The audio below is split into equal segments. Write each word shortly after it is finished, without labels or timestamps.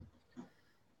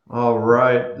All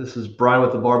right, this is Brian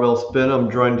with the Barbell Spin. I'm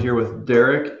joined here with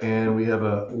Derek, and we have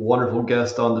a wonderful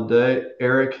guest on today,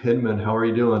 Eric Hinman. How are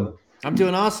you doing? I'm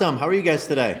doing awesome. How are you guys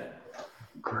today?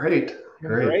 Great,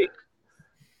 Doing great. great.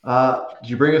 Did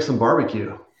you bring us some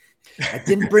barbecue? I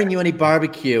didn't bring you any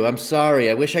barbecue. I'm sorry.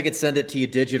 I wish I could send it to you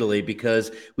digitally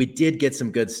because we did get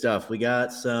some good stuff. We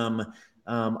got some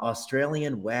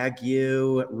Australian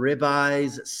Wagyu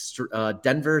ribeyes,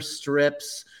 Denver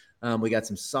strips. We got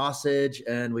some sausage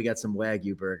and we got some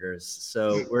Wagyu burgers.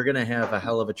 So we're going to have a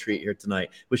hell of a treat here tonight.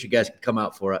 Wish you guys could come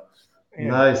out for it. And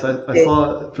Nice. I so,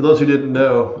 saw, for those who didn't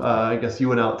know, I guess you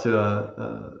went out to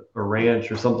a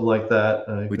ranch or something like that.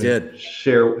 We Can did.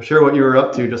 share what you were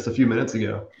up to just a few minutes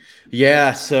ago.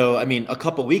 Yeah, so I mean, a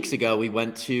couple weeks ago, we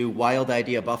went to Wild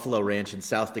Idea Buffalo Ranch in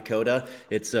South Dakota.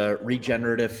 It's a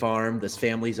regenerative farm. This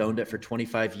family's owned it for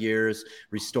 25 years,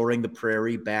 restoring the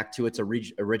prairie back to its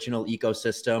original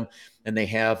ecosystem. And they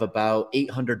have about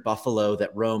 800 buffalo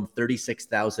that roam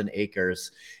 36,000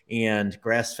 acres and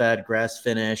grass fed, grass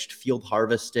finished, field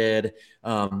harvested.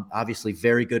 Obviously,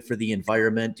 very good for the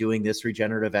environment doing this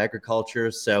regenerative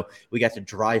agriculture. So we got to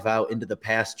drive out into the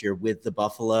pasture with the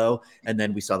buffalo, and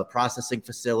then we saw the processing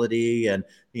facility and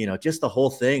just the whole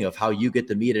thing of how you get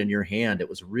the meat in your hand. It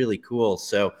was really cool.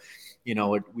 So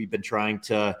we've been trying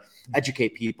to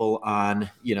educate people on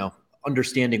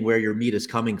understanding where your meat is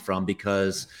coming from,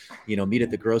 because meat at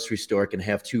the grocery store can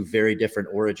have two very different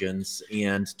origins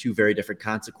and two very different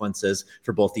consequences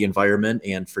for both the environment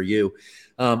and for you.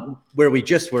 Where we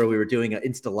were doing an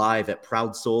Insta Live at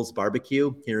Proud Souls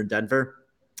Barbecue here in Denver.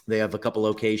 They have a couple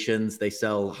locations. They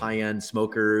sell high-end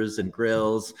smokers and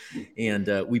grills. And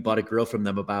we bought a grill from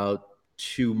them about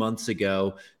 2 months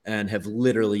ago and have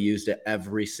literally used it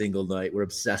every single night. We're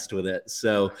obsessed with it.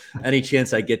 So any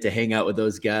chance I get to hang out with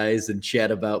those guys and chat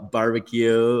about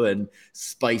barbecue and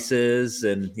spices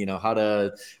and, how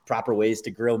to proper ways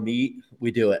to grill meat, we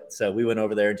do it. So we went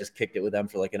over there and just kicked it with them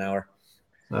for like an hour.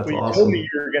 That's well, you told me awesome.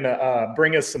 you were going to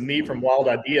bring us some meat from Wild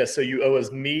Idea, so you owe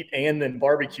us meat and then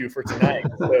barbecue for tonight.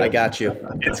 So I got you.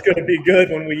 it's going to be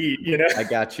good when we eat, I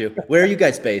got you. Where are you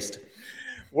guys based?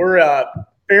 We're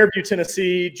Fairview,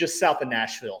 Tennessee, just south of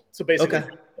Nashville. So basically, Okay.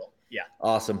 Yeah.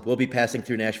 Awesome. We'll be passing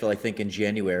through Nashville, I think, in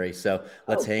January. So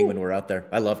let's hang when we're out there.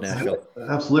 I love Nashville.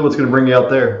 Absolutely. What's going to bring you out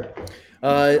there?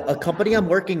 A company I'm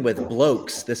working with,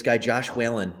 Blokes, this guy, Josh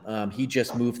Whalen, he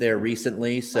just moved there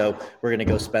recently. So we're going to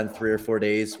go spend 3 or 4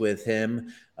 days with him,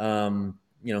 hit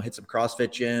some CrossFit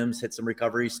gyms, hit some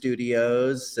recovery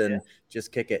studios, and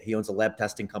just kick it. He owns a lab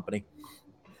testing company.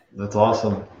 That's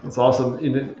awesome. That's awesome.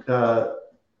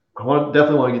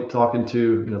 Definitely want to get talking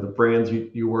to the brands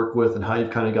you work with and how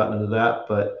you've kind of gotten into that.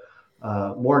 But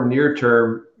more near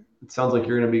term, it sounds like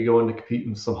you're going to be going to compete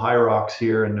in some high rocks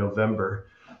here in November.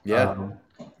 Yeah.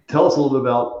 Tell us a little bit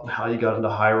about how you got into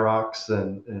high rocks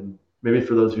and maybe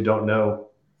for those who don't know,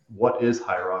 what is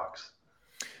high rocks?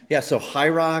 Yeah, so High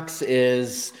Rocks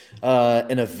is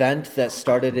an event that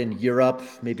started in Europe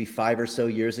maybe 5 or so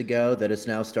years ago that is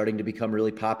now starting to become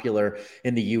really popular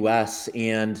in the US.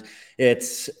 And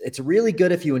it's really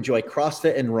good if you enjoy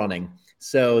CrossFit and running.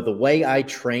 So the way I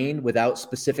train without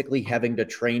specifically having to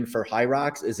train for High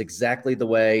Rocks is exactly the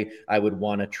way I would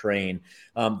want to train.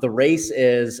 The race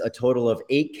is a total of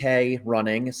 8K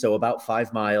running, so about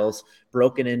 5 miles,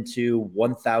 broken into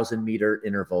 1,000 meter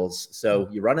intervals. So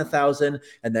you run 1,000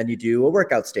 and then you do a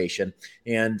workout station.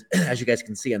 And as you guys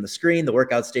can see on the screen, the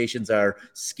workout stations are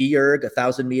ski erg,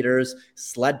 1,000 meters,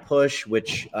 sled push,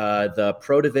 which the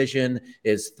pro division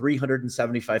is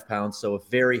 375 pounds. So a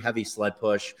very heavy sled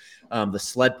push. The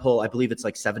sled pull, I believe it's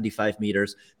like 75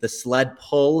 meters. The sled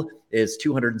pull is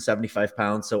 275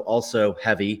 pounds, so also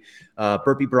heavy.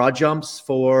 Burpee broad jumps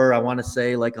for, I want to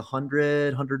say, like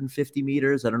 100, 150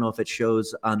 meters. I don't know if it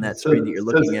shows on that screen that you're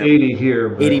looking at. 80 here.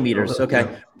 But 80 meters. Okay.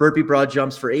 Yeah. Burpee broad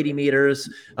jumps for 80 meters.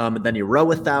 And then you row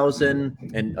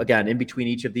 1,000. And again, in between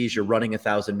each of these, you're running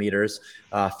 1,000 meters.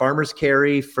 Farmer's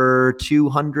carry for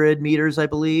 200 meters, I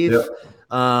believe. Yep.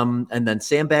 And then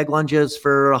sandbag lunges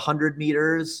for 100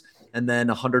 meters. And then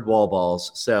 100 wall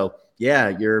balls. So yeah,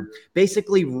 you're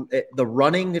basically, the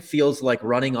running feels like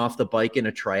running off the bike in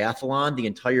a triathlon the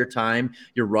entire time.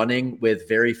 You're running with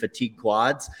very fatigued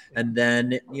quads. And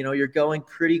then, you're going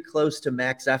pretty close to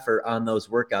max effort on those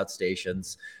workout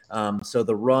stations. So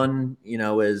the run,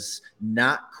 is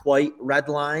not quite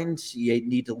redlined. You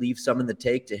need to leave some in the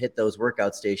tank to hit those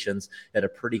workout stations at a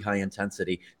pretty high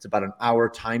intensity. It's about an hour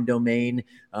time domain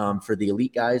for the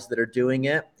elite guys that are doing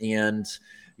it. And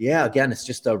yeah, again, it's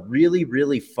just a really,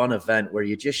 really fun event where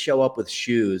you just show up with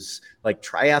shoes like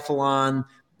triathlon.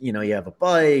 you have a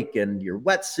bike and your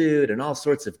wetsuit and all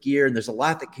sorts of gear. And there's a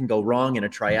lot that can go wrong in a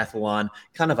triathlon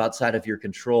kind of outside of your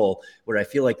control, where I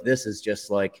feel like this is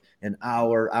just like an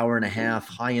hour and a half,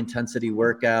 high intensity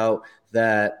workout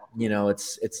that,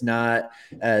 it's not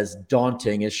as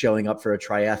daunting as showing up for a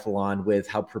triathlon with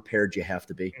how prepared you have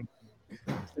to be.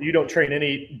 You don't train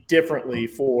any differently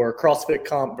for CrossFit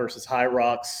Comp versus High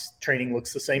Rocks. Training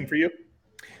looks the same for you?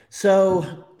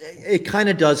 So it kind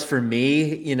of does for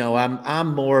me.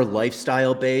 I'm more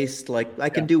lifestyle based. Like I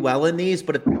can do well in these,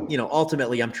 but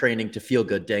ultimately I'm training to feel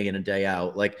good day in and day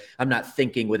out. Like I'm not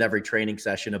thinking with every training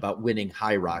session about winning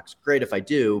High Rocks. Great if I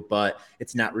do, but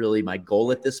it's not really my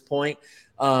goal at this point.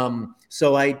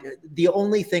 The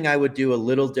only thing I would do a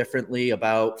little differently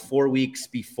about 4 weeks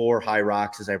before High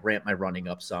Rocks is I ramp my running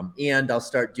up some, and I'll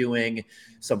start doing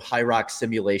some High Rocks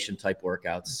simulation type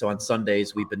workouts. So on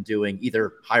Sundays, we've been doing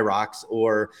either High Rocks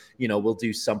or, we'll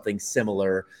do something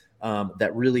similar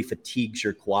that really fatigues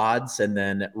your quads, and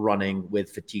then running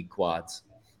with fatigue quads.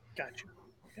 Gotcha.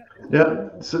 Yeah.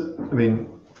 So, I mean,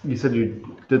 you said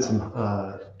you did some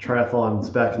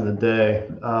triathlons back in the day.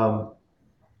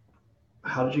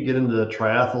 How did you get into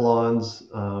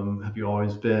triathlons? Have you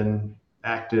always been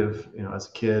active, as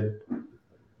a kid?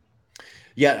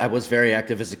 Yeah, I was very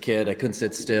active as a kid. I couldn't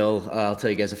sit still. I'll tell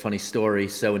you guys a funny story.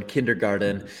 So in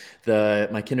kindergarten,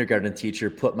 my kindergarten teacher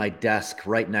put my desk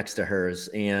right next to hers.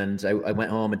 And I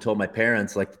went home and told my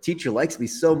parents, like, the teacher likes me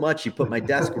so much, she put my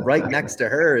desk right next to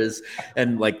hers.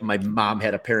 And like my mom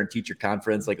had a parent teacher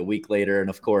conference like a week later. And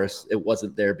of course it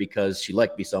wasn't there because she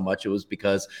liked me so much. It was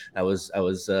because I was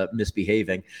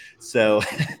misbehaving. So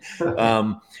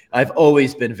I've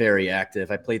always been very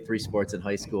active. I played 3 sports in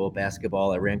high school: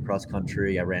 basketball, I ran cross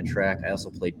country, I ran track. I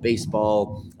also played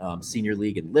baseball, senior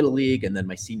league and little league. And then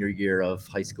my senior year of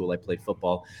high school, I played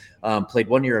football. Played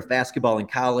 1 year of basketball in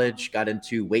college, got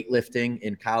into weightlifting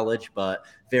in college, but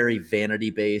very vanity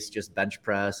based, just bench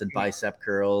press and bicep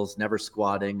curls, never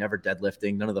squatting, never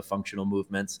deadlifting, none of the functional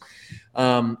movements.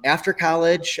 After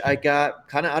college, I got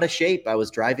kind of out of shape. I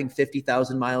was driving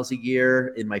 50,000 miles a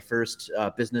year in my first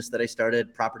business that I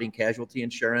started, property and casualty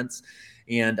insurance.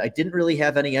 And I didn't really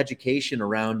have any education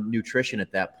around nutrition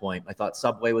at that point. I thought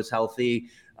Subway was healthy.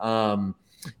 And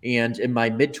in my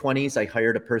mid-20s, I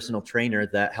hired a personal trainer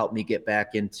that helped me get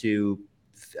back into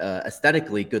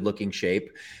aesthetically good-looking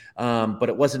shape. But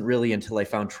it wasn't really until I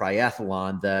found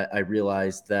triathlon that I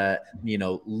realized that,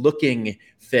 looking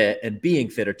fit and being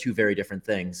fit are 2 very different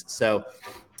things. So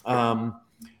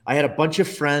I had a bunch of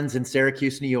friends in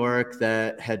Syracuse, New York,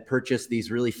 that had purchased these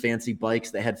really fancy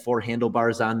bikes that had 4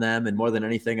 handlebars on them. And more than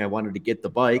anything, I wanted to get the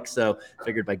bike. So I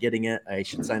figured by getting it, I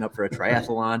should sign up for a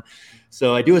triathlon.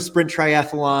 So I do a sprint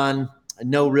triathlon.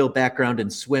 No real background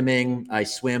in swimming. I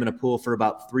swam in a pool for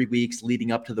about 3 weeks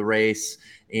leading up to the race,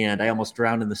 and I almost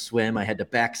drowned in the swim. I had to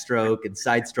backstroke and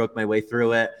side stroke my way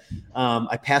through it.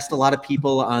 I passed a lot of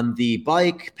people on the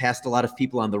bike, passed a lot of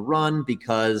people on the run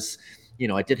because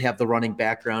I did have the running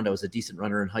background. I was a decent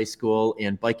runner in high school,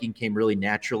 and biking came really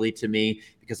naturally to me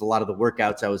because a lot of the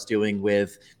workouts I was doing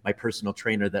with my personal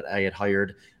trainer that I had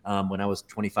hired when I was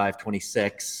 25,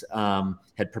 26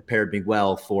 had prepared me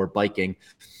well for biking.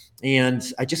 And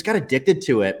I just got addicted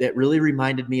to it. It really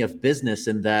reminded me of business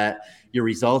in that your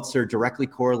results are directly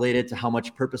correlated to how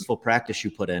much purposeful practice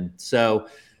you put in. So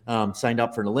signed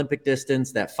up for an Olympic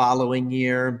distance that following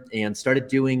year and started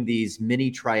doing these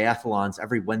mini triathlons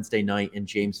every Wednesday night in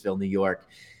Jamesville, New York.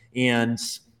 And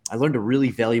I learned a really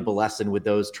valuable lesson with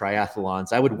those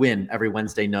triathlons. I would win every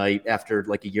Wednesday night after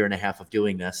like a year and a half of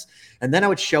doing this. And then I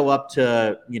would show up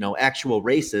to, actual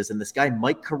races. And this guy,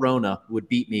 Mike Corona, would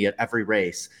beat me at every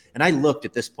race. And I looked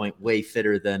at this point way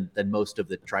fitter than most of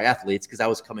the triathletes because I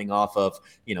was coming off of,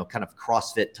 kind of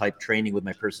CrossFit type training with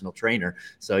my personal trainer.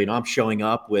 So, I'm showing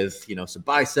up with, some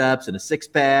biceps and a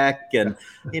 6-pack and,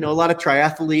 a lot of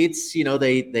triathletes,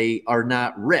 they are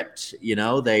not ripped,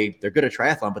 they're good at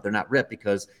triathlon, but they're not ripped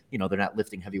because, they're not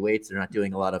lifting heavy weights. They're not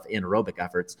doing a lot of anaerobic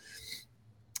efforts.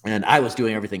 And I was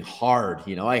doing everything hard.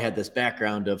 I had this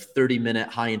background of 30-minute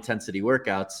high intensity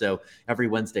workouts. So every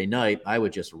Wednesday night I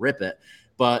would just rip it.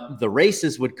 But the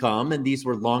races would come, and these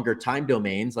were longer time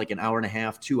domains, like an hour and a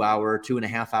half, 2 hour,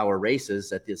 2.5 hour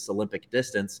races at this Olympic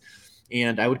distance.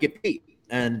 And I would get beat.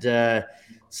 And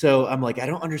so I'm like, I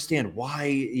don't understand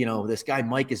why, this guy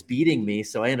Mike is beating me.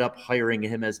 So I ended up hiring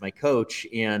him as my coach.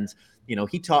 And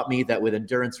he taught me that with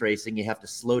endurance racing, you have to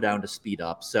slow down to speed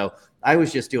up. So I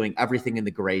was just doing everything in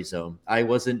the gray zone. I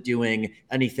wasn't doing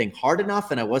anything hard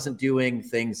enough, and I wasn't doing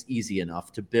things easy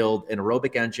enough to build an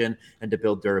aerobic engine and to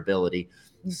build durability.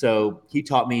 So he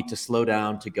taught me to slow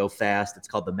down, to go fast. It's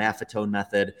called the Maffetone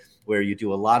method, where you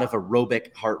do a lot of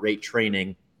aerobic heart rate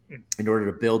training in order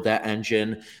to build that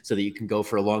engine so that you can go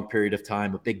for a long period of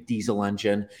time, a big diesel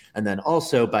engine. And then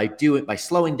also by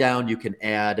slowing down, you can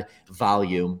add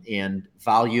volume, and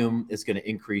volume is going to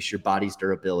increase your body's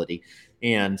durability.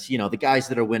 And, the guys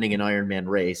that are winning an Ironman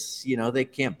race, they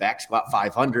can't back squat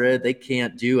 500. They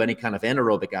can't do any kind of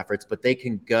anaerobic efforts, but they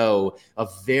can go a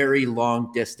very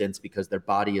long distance because their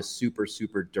body is super,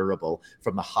 super durable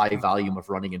from the high volume of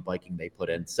running and biking they put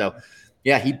in. So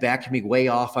yeah, he backed me way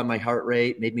off on my heart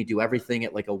rate, made me do everything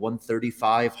at like a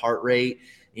 135 heart rate.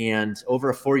 And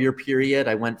over a 4-year period,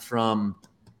 I went from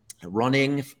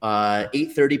running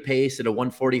 830 pace at a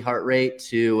 140 heart rate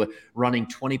to running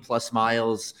 20 plus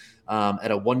miles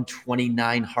at a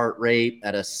 129 heart rate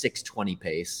at a 620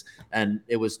 pace. And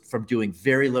it was from doing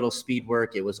very little speed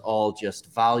work. It was all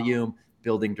just volume,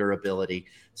 building durability.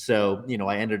 So,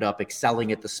 I ended up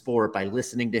excelling at the sport by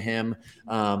listening to him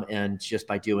and just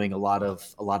by doing a lot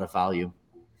of volume.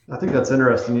 I think that's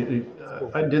interesting.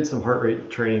 I did some heart rate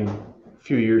training a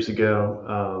few years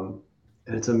ago,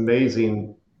 and it's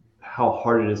amazing how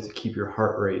hard it is to keep your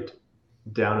heart rate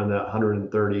down in that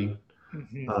 130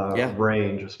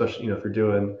 range, especially if you're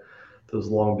doing those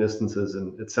long distances.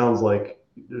 And it sounds like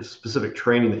there's specific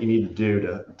training that you need to do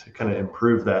to kind of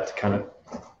improve that, to kind of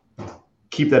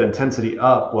keep that intensity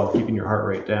up while keeping your heart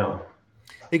rate down.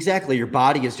 Exactly. Your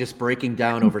body is just breaking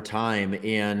down over time.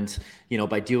 And,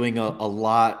 by doing a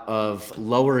lot of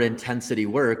lower intensity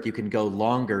work, you can go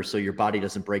longer so your body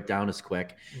doesn't break down as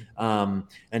quick. And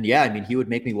yeah, he would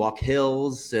make me walk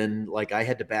hills, and like I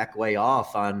had to back way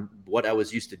off on what I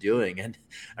was used to doing. And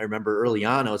I remember early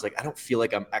on, I was like, I don't feel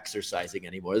like I'm exercising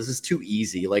anymore. This is too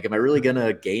easy. Like, am I really going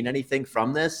to gain anything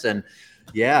from this? And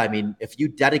yeah, if you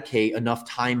dedicate enough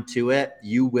time to it,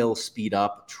 you will speed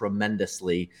up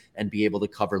tremendously and be able to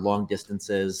cover long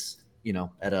distances,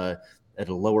 at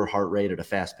a lower heart rate at a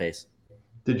fast pace.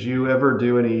 Did you ever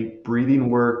do any breathing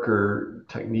work or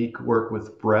technique work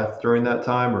with breath during that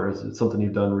time, or is it something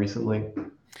you've done recently?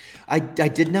 I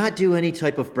did not do any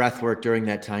type of breath work during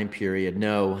that time period.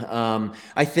 No.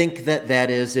 I think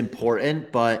that is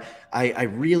important, but I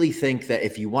really think that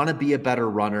if you want to be a better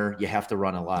runner, you have to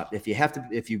run a lot. If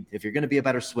you're going to be a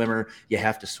better swimmer, you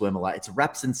have to swim a lot. It's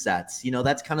reps and sets.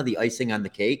 That's kind of the icing on the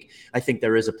cake. I think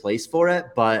there is a place for it,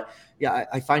 but yeah,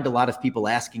 I find a lot of people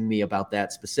asking me about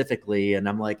that specifically. And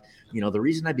I'm like, the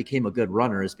reason I became a good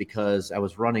runner is because I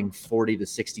was running 40 to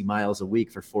 60 miles a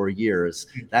week for 4 years.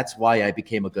 That's why I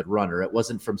became a good runner. It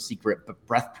wasn't from secret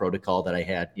breath protocol that I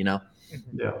had, Yeah.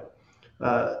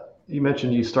 You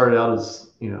mentioned you started out as,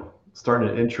 starting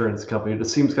an insurance company. It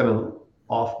seems kind of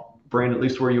off brand, at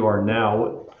least where you are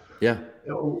now. Yeah.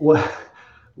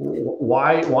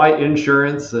 Why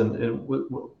insurance, and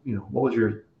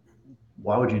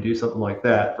why would you do something like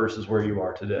that versus where you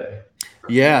are today?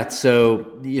 Yeah.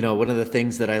 So, one of the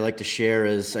things that I like to share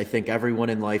is I think everyone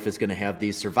in life is going to have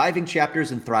these surviving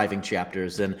chapters and thriving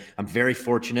chapters. And I'm very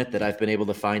fortunate that I've been able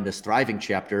to find this thriving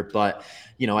chapter, but,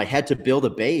 I had to build a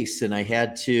base, and I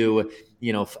had to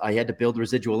build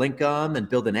residual income and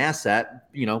build an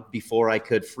asset, before I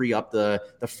could free up the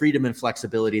freedom and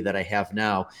flexibility that I have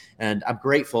now. And I'm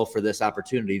grateful for this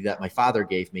opportunity that my father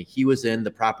gave me. He was in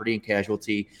the property and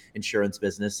casualty insurance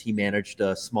business. He managed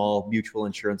a small mutual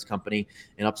insurance company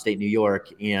in upstate New York.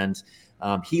 And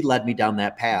he led me down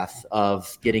that path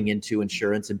of getting into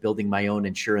insurance and building my own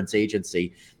insurance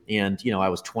agency. And, I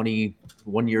was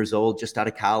 21 years old, just out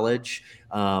of college.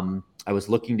 I was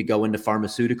looking to go into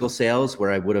pharmaceutical sales,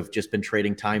 where I would have just been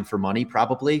trading time for money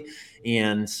probably.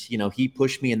 And, he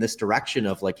pushed me in this direction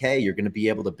of like, hey, you're going to be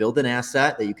able to build an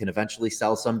asset that you can eventually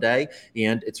sell someday.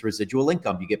 And it's residual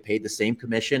income. You get paid the same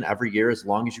commission every year as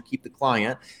long as you keep the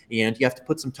client. And you have to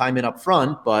put some time in up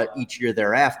front, but each year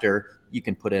thereafter, you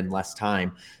can put in less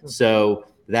time. So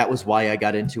that was why I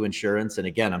got into insurance. And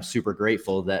again, I'm super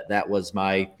grateful that was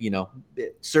my,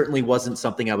 it certainly wasn't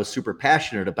something I was super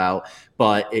passionate about,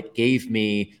 but it gave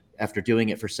me, after doing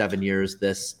it for 7 years,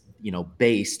 this,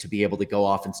 base to be able to go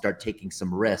off and start taking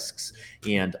some risks,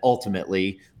 and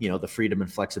ultimately, the freedom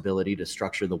and flexibility to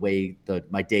structure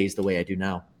my days the way I do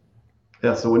now.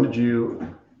 Yeah. So when did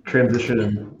you transition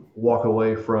and walk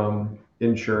away from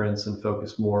insurance and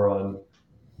focus more on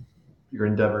your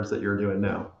endeavors that you're doing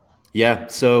now? Yeah,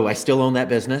 so I still own that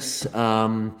business.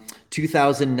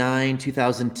 2009,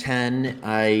 2010,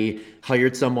 I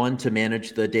hired someone to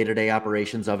manage the day-to-day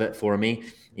operations of it for me.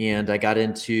 and I got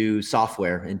into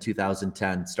software in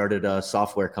 2010, started a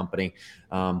software company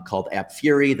called App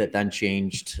Fury that then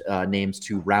changed names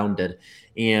to Rounded.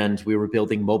 And we were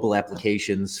building mobile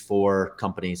applications for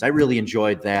companies. I really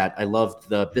enjoyed that. I loved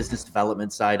the business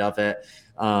development side of it.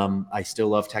 I still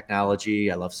love technology.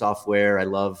 I love software. I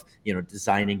love,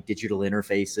 designing digital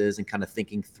interfaces and kind of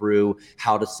thinking through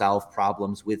how to solve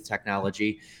problems with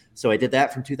technology. So I did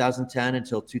that from 2010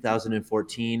 until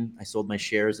 2014. I sold my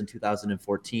shares in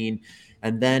 2014.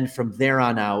 And then from there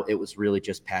on out, it was really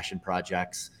just passion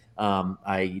projects.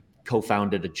 I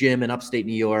co-founded a gym in upstate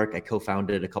New York. I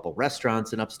co-founded a couple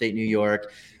restaurants in upstate New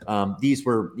York. These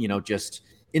were, just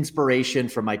inspiration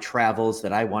from my travels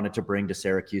that I wanted to bring to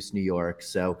Syracuse, New York.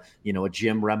 So, a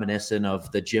gym reminiscent of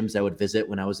the gyms I would visit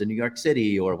when I was in New York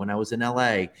City or when I was in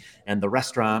LA. And the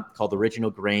restaurant called Original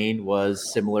Grain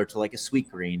was similar to like a Sweet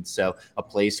Green. So a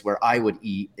place where I would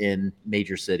eat in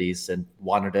major cities and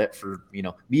wanted it for,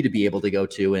 me to be able to go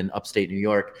to in upstate New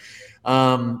York.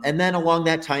 And then along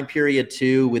that time period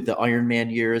too, with the Ironman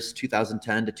years,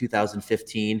 2010 to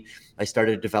 2015, I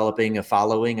started developing a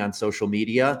following on social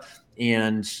media.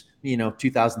 And,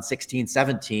 2016,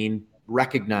 17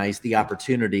 recognized the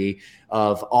opportunity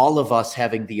of all of us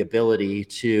having the ability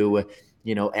to,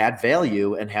 add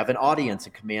value and have an audience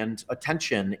and command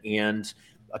attention. And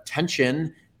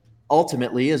attention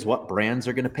ultimately is what brands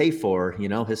are going to pay for.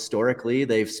 Historically,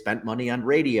 they've spent money on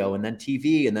radio and then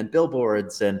TV and then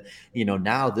billboards. And,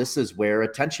 now this is where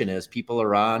attention is. People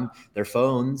are on their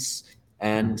phones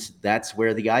and that's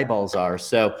where the eyeballs are.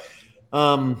 So,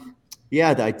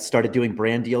 I started doing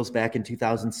brand deals back in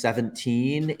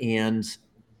 2017 and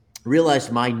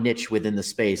realized my niche within the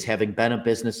space, having been a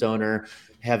business owner,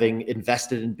 having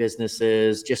invested in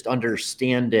businesses, just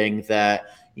understanding that,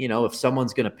 if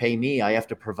someone's going to pay me, I have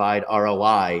to provide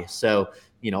ROI. So,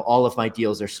 all of my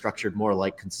deals are structured more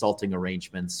like consulting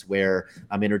arrangements where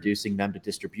I'm introducing them to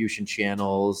distribution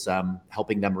channels,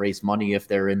 helping them raise money if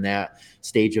they're in that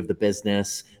stage of the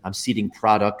business. I'm seeding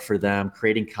product for them,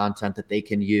 creating content that they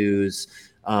can use.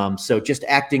 So just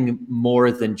acting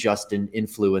more than just an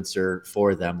influencer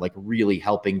for them, like really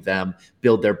helping them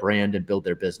build their brand and build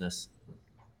their business.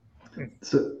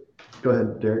 So go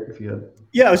ahead, Derek, if you had.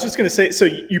 Yeah, I was just going to say, so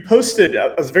you posted,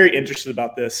 I was very interested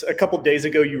about this. A couple of days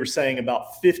ago, you were saying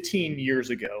about 15 years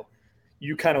ago,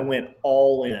 you kind of went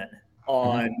all in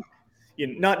on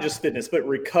not just fitness, but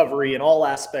recovery and all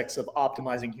aspects of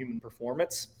optimizing human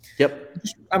performance. Yep.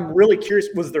 I'm really curious,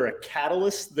 was there a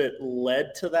catalyst that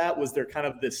led to that? Was there kind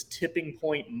of this tipping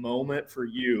point moment for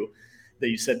you that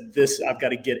you said, I've got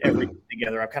to get everything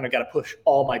together. I've kind of got to push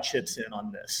all my chips in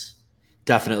on this?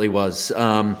 Definitely was.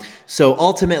 So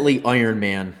ultimately,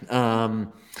 Ironman.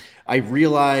 I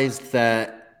realized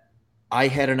that I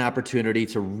had an opportunity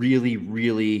to really,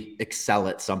 really excel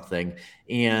at something.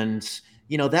 And,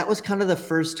 that was kind of the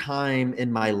first time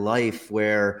in my life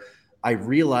where I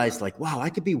realized like, wow, I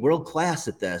could be world-class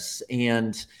at this.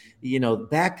 And,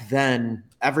 back then,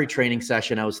 every training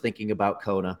session, I was thinking about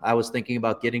Kona. I was thinking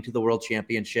about getting to the world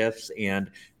championships and,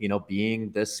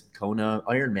 being this Kona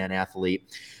Ironman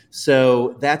athlete.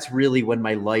 So that's really when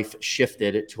my life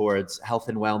shifted towards health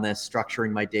and wellness,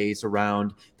 structuring my days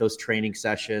around those training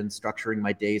sessions, structuring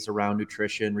my days around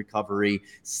nutrition, recovery,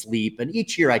 sleep. And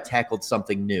each year I tackled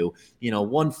something new.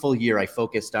 One full year I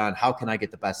focused on how can I get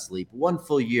the best sleep? One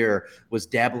full year was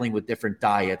dabbling with different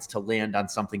diets to land on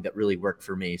something that really worked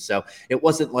for me. So it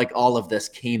wasn't like all of this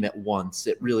came at once.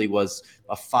 It really was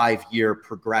a 5-year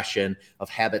progression of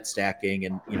habit stacking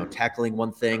and, tackling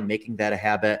one thing, making that a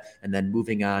habit, and then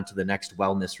moving on to the next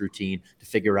wellness routine to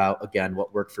figure out, again,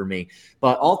 what worked for me.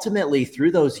 But ultimately,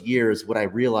 through those years, what I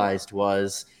realized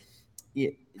was,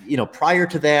 prior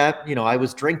to that, I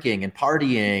was drinking and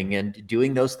partying and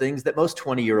doing those things that most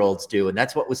 20-year-olds do. And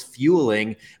that's what was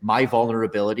fueling my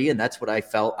vulnerability. And that's what I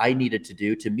felt I needed to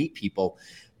do to meet people.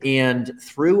 And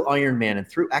through Ironman and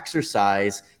through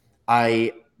exercise,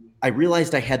 I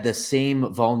realized I had the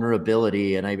same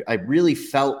vulnerability. And I really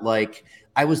felt like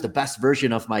I was the best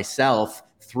version of myself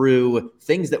through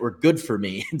things that were good for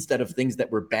me instead of things that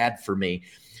were bad for me.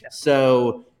 Yeah.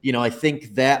 So, I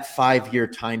think that 5-year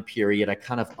time period, I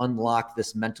kind of unlocked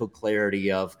this mental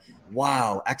clarity of,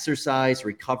 wow, exercise,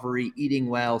 recovery, eating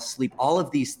well, sleep, all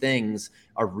of these things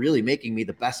are really making me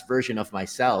the best version of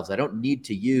myself. I don't need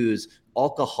to use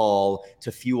alcohol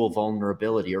to fuel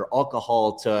vulnerability or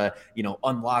alcohol to,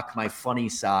 unlock my funny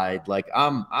side. Like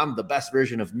I'm the best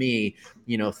version of me,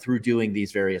 through doing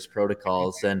these various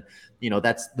protocols. And,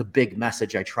 that's the big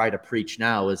message I try to preach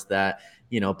now is that,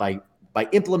 by by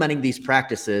implementing these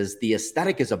practices, the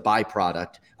aesthetic is a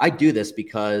byproduct. I do this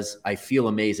because I feel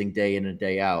amazing day in and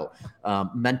day out,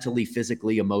 mentally,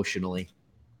 physically, emotionally.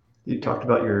 You talked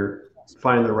about your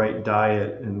finding the right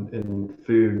diet and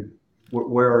food.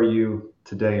 Where are you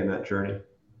today in that journey?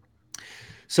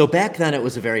 So back then it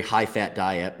was a very high fat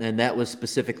diet, and that was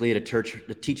specifically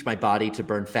to teach my body to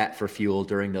burn fat for fuel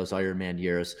during those Ironman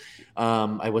years.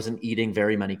 I wasn't eating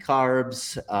very many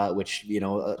carbs, which,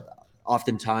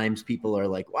 oftentimes people are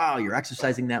like, wow, you're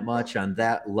exercising that much on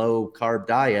that low carb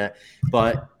diet.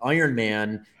 But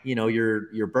Ironman,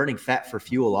 you're burning fat for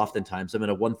fuel. Oftentimes I'm at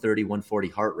a 130, 140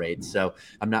 heart rate. So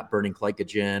I'm not burning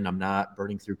glycogen. I'm not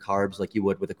burning through carbs like you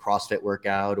would with a CrossFit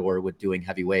workout or with doing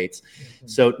heavy weights.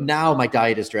 So now my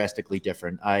diet is drastically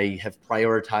different. I have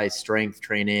prioritized strength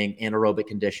training, anaerobic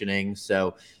conditioning.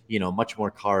 So, much more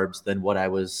carbs than what I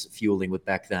was fueling with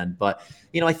back then. But,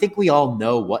 I think we all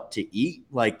know what to eat,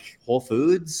 like whole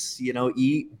foods,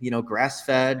 eat,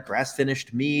 grass-fed,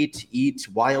 grass-finished meat, eat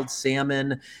wild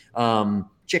salmon,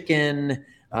 chicken.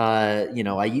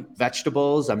 I eat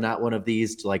vegetables. I'm not one of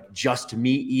these like just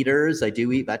meat eaters. I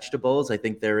do eat vegetables. I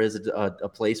think there is a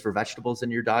place for vegetables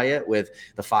in your diet with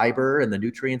the fiber and the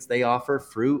nutrients they offer.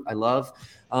 Fruit, I love.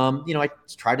 I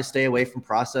try to stay away from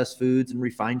processed foods and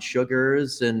refined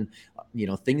sugars and,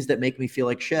 things that make me feel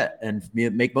like shit and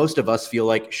make most of us feel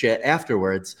like shit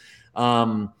afterwards.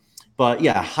 But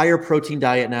yeah, higher protein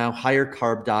diet now, higher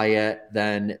carb diet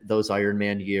than those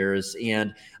Ironman years.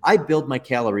 And I build my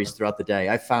calories throughout the day.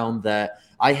 I found that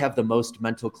I have the most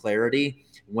mental clarity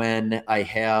when I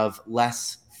have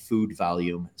less food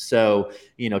volume. So,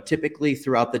 typically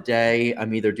throughout the day,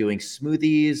 I'm either doing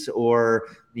smoothies or,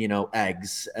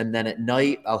 eggs. And then at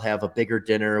night, I'll have a bigger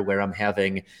dinner where I'm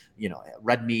having,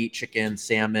 red meat, chicken,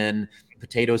 salmon,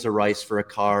 potatoes or rice for a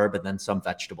carb, and then some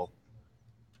vegetable.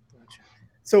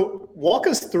 So walk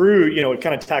us through, it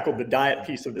kind of tackled the diet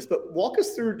piece of this, but walk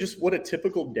us through just what a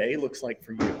typical day looks like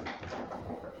for you.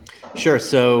 Sure.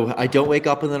 So I don't wake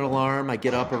up with an alarm. I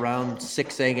get up around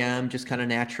 6 a.m. just kind of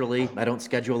naturally. I don't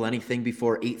schedule anything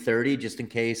before 8:30 just in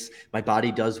case my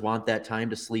body does want that time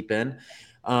to sleep in.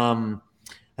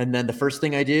 And then the first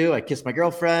thing I do, I kiss my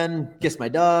girlfriend, kiss my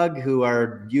dog, who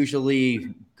are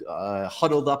usually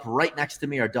huddled up right next to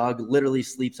me. Our dog literally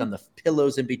sleeps on the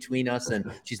pillows in between us, and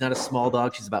she's not a small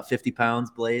dog. She's about 50 pounds,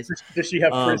 Blaze. Does she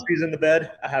have frisbees in the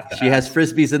bed? I have to She ask.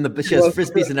 has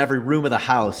frisbees in every room of the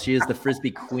house. She is the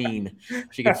frisbee queen.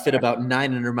 She can fit about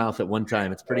 9 in her mouth at one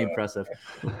time. It's pretty impressive.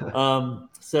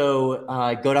 So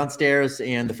I go downstairs,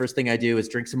 and the first thing I do is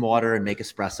drink some water and make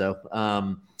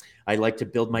espresso. I like to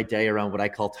build my day around what I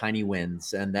call tiny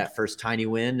wins. And that first tiny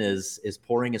win is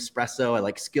pouring espresso. I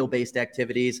like skill-based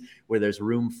activities where there's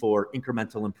room for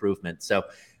incremental improvement. So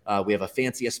we have a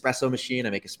fancy espresso machine.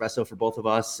 I make espresso for both of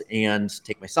us and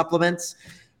take my supplements.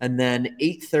 And then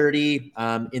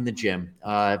 8:30 in the gym.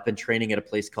 I've been training at a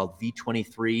place called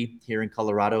V23 here in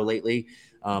Colorado lately.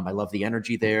 I love the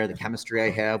energy there, the chemistry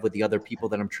I have with the other people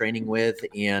that I'm training with.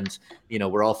 And,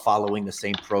 we're all following the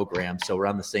same program. So we're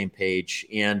on the same page.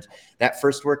 And that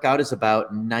first workout is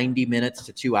about 90 minutes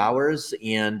to 2 hours.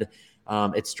 And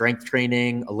it's strength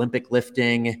training, Olympic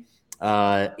lifting,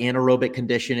 anaerobic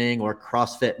conditioning or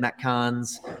CrossFit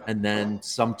Metcons, and then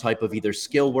some type of either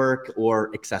skill work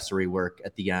or accessory work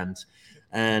at the end.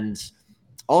 And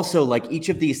also, like, each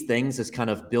of these things is kind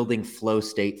of building flow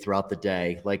state throughout the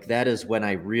day. Like, that is when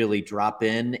I really drop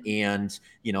in and,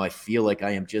 I feel like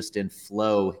I am just in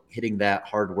flow, hitting that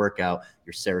hard workout.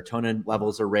 Your serotonin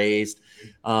levels are raised.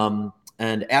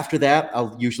 And after that,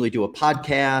 I'll usually do a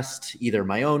podcast, either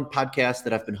my own podcast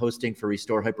that I've been hosting for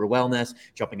Restore Hyper Wellness,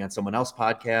 jumping on someone else's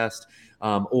podcast,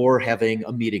 or having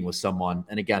a meeting with someone.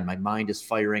 And again, my mind is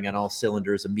firing on all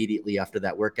cylinders immediately after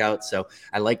that workout. So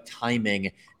I like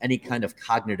timing any kind of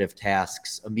cognitive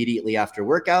tasks immediately after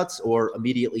workouts or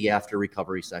immediately after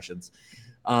recovery sessions.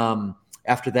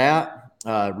 After that,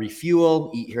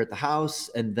 refuel, eat here at the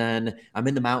house, and then I'm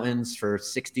in the mountains for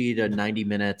 60 to 90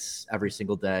 minutes every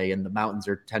single day. And the mountains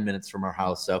are 10 minutes from our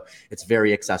house, so it's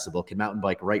very accessible. Can mountain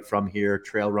bike right from here,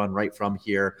 trail run right from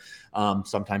here.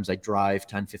 Sometimes I drive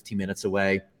 10, 15 minutes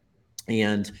away.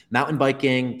 And mountain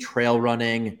biking, trail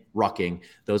running, rucking.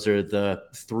 Those are the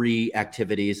 3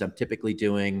 activities I'm typically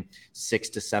doing 6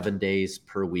 to 7 days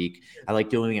per week. I like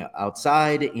doing it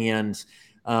outside, and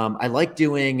I like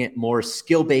doing more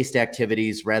skill-based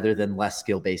activities rather than less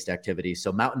skill-based activities.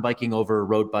 So mountain biking over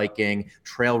road biking,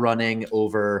 trail running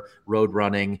over road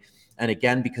running. And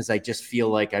again, because I just feel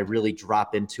like I really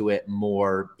drop into it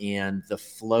more, and the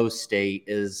flow state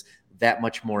is that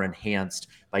much more enhanced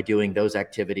by doing those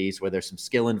activities where there's some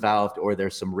skill involved or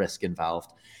there's some risk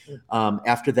involved.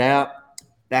 After that,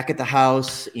 back at the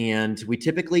house, and we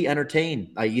typically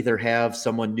entertain. I either have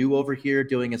someone new over here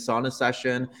doing a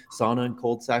sauna and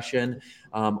cold session,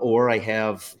 or I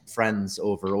have friends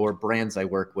over or brands I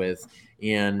work with.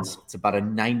 And it's about a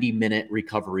 90-minute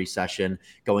recovery session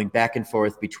going back and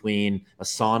forth between a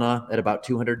sauna at about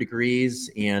 200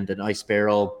 degrees and an ice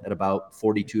barrel at about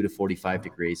 42 to 45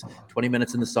 degrees. 20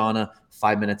 minutes in the sauna,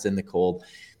 5 minutes in the cold.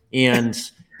 And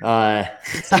I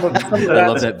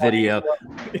love that video.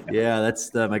 Yeah,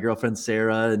 that's my girlfriend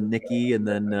Sarah and Nikki, and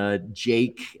then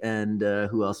Jake, and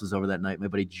who else was over that night? My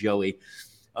buddy Joey.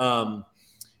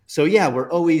 So yeah, we're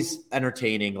always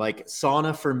entertaining. Like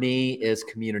sauna for me is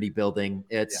community building.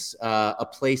 It's a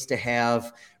place to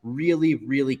have really,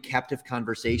 really captive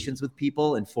conversations with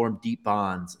people and form deep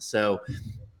bonds. So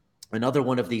another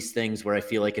one of these things where I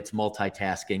feel like it's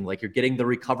multitasking, like you're getting the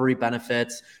recovery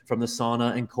benefits from the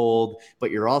sauna and cold, but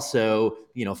you're also,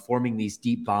 forming these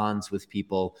deep bonds with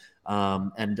people.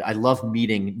 And I love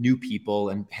meeting new people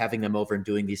and having them over and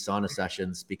doing these sauna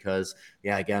sessions because,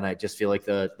 again, I just feel like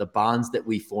the bonds that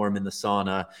we form in the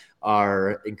sauna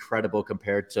are incredible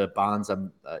compared to bonds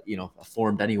I'm,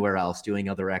 formed anywhere else doing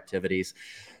other activities.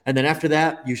 And then after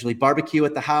that, usually barbecue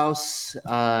at the house.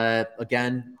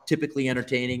 Again, typically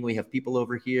entertaining. We have people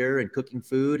over here and cooking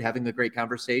food, having a great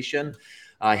conversation.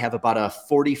 I have about a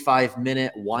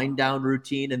 45-minute wind down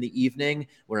routine in the evening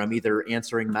where I'm either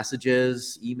answering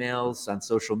messages, emails on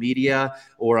social media,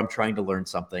 or I'm trying to learn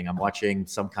something. I'm watching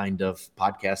some kind of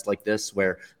podcast like this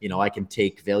where, I can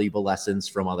take valuable lessons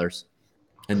from others.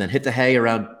 And then hit the hay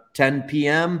around 10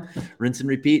 p.m., rinse and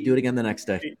repeat, do it again the next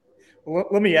day. Well,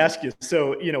 let me ask you.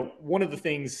 So, one of the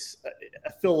things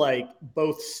I feel like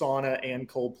both sauna and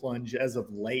cold plunge as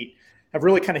of late have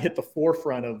really kind of hit the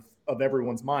forefront of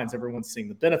everyone's minds. Everyone's seeing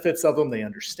the benefits of them. They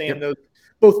understand those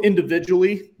both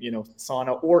individually,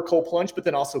 sauna or cold plunge, but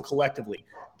then also collectively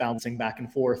bouncing back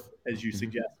and forth as you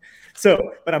suggest.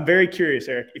 So, but I'm very curious,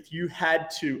 Eric, if you had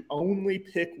to only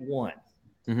pick one,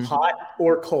 hot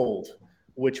or cold,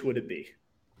 which would it be?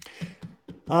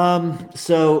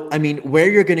 So, I mean, where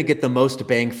you're going to get the most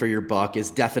bang for your buck is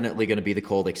definitely going to be the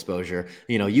cold exposure.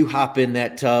 You hop in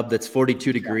that tub that's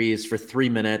 42 degrees for 3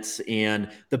 minutes and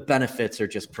the benefits are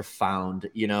just profound.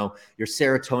 Your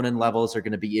serotonin levels are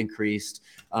going to be increased.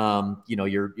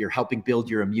 You're helping build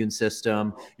your immune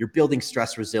system. You're building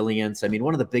stress resilience. I mean,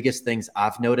 one of the biggest things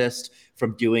I've noticed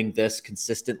from doing this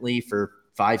consistently for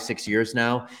 5-6 years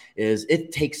now is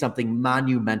it takes something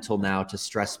monumental now to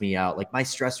stress me out. Like my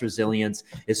stress resilience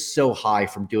is so high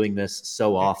from doing this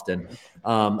so often.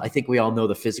 I think we all know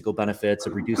the physical benefits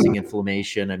of reducing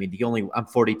inflammation. I mean, I'm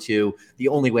 42. The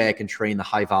only way I can train the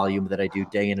high volume that I do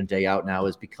day in and day out now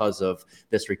is because of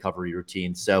this recovery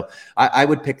routine. So I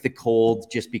would pick the cold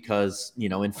just because,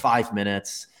 in 5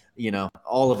 minutes,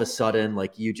 all of a sudden,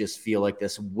 like you just feel like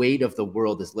this weight of the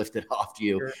world is lifted off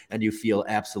you and you feel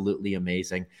absolutely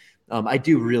amazing. I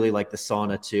do really like the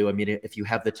sauna too. I mean, if you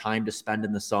have the time to spend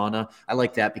in the sauna, I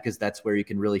like that because that's where you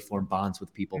can really form bonds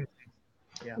with people.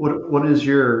 Yeah. What is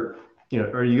your,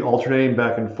 are you alternating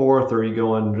back and forth or are you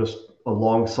going just a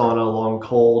long sauna, a long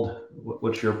cold?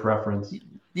 What's your preference?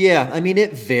 Yeah. I mean,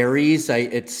 it varies.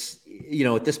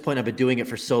 At this point, I've been doing it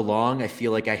for so long. I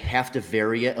feel like I have to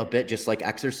vary it a bit, just like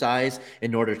exercise,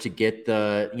 in order to get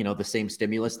the same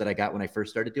stimulus that I got when I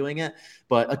first started doing it.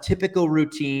 But a typical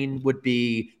routine would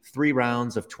be 3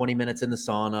 rounds of 20 minutes in the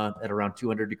sauna at around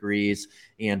 200 degrees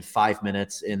and 5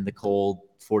 minutes in the cold,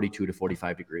 42 to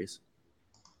 45 degrees.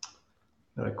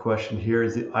 Got a question here.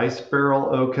 Is the ice barrel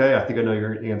okay? I think I know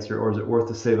your answer. Or is it worth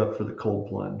to save up for the cold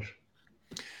plunge?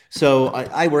 So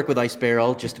I work with Ice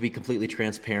Barrel, just to be completely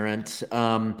transparent.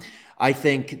 I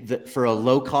think that for a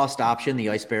low-cost option, the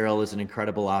Ice Barrel is an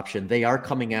incredible option. They are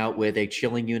coming out with a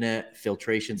chilling unit,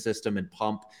 filtration system, and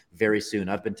pump very soon.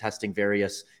 I've been testing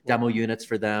various demo units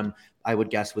for them. I would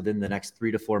guess within the next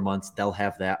 3 to 4 months, they'll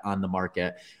have that on the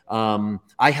market.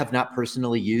 I have not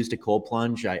personally used a cold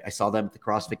plunge. I saw them at the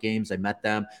CrossFit Games. I met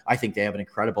them. I think they have an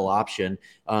incredible option.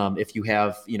 If you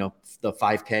have, the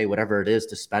 5K, whatever it is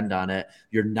to spend on it,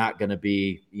 you're not going to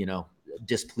be,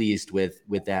 displeased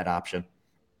with that option.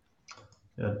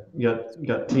 Yeah, you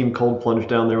got Team Cold Plunge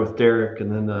down there with Derek,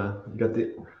 and then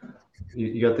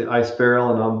you got the ice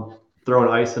barrel, and I'm throwing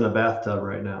ice in a bathtub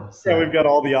right now. So. Yeah, we've got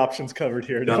all the options covered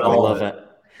here. I love it.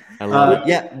 I love it.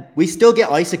 Yeah, we still get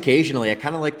ice occasionally. I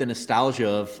kind of like the nostalgia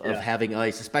of having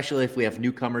ice, especially if we have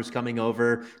newcomers coming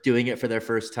over doing it for their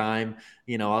first time.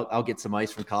 I'll get some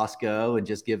ice from Costco and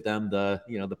just give them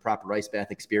the proper ice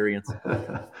bath experience.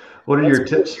 What are your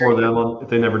tips for them if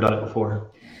they've never done it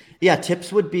before? Yeah,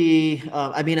 tips would be,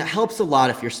 I mean, it helps a lot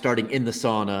if you're starting in the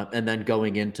sauna and then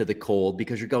going into the cold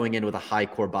because you're going in with a high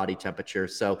core body temperature.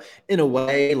 So in a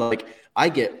way, like I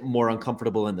get more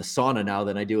uncomfortable in the sauna now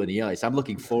than I do in the ice. I'm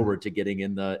looking forward to getting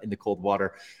in the cold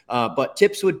water. But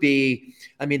tips would be,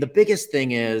 I mean, the biggest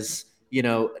thing is,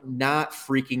 not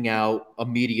freaking out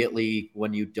immediately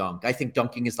when you dunk. I think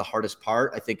dunking is the hardest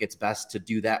part. I think it's best to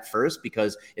do that first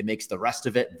because it makes the rest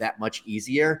of it that much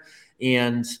easier.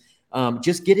 And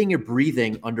just getting your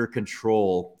breathing under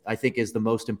control, I think, is the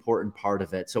most important part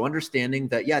of it. So understanding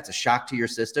that, yeah, it's a shock to your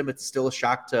system. It's still a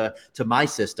shock to my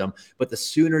system. But the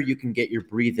sooner you can get your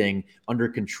breathing under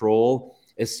control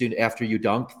as soon after you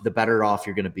dunk, the better off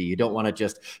you're going to be. You don't want to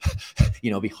just,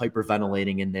 be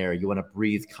hyperventilating in there. You want to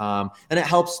breathe calm. And it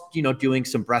helps, doing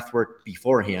some breath work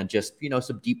beforehand, just,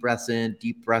 some deep breaths in,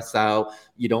 deep breaths out.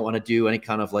 You don't want to do any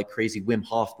kind of like crazy Wim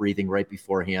Hof breathing right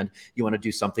beforehand. You want to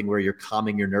do something where you're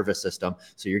calming your nervous system.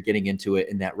 So you're getting into it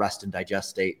in that rest and digest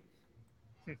state.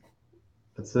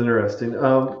 That's interesting.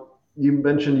 You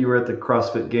mentioned you were at the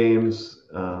CrossFit Games.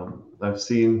 I've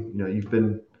seen, you've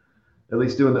been at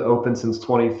least doing the Open since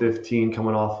 2015,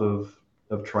 coming off of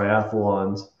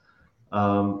triathlons.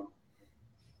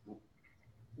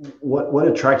 What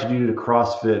attracted you to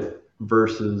CrossFit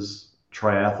versus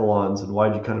triathlons, and why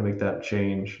did you kind of make that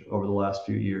change over the last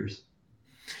few years?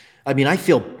 I mean, I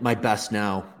feel my best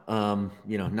now.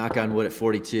 Knock on wood at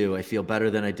 42. I feel better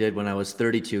than I did when I was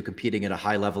 32 competing at a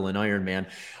high level in Ironman.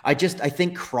 I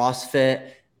think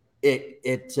CrossFit,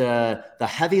 the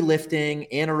heavy lifting,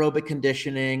 anaerobic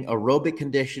conditioning, aerobic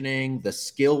conditioning, the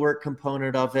skill work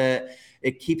component of it,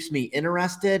 it keeps me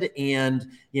interested. And,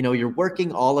 you're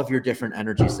working all of your different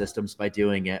energy systems by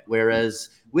doing it. Whereas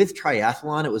with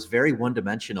triathlon, it was very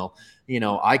one-dimensional.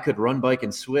 I could run, bike,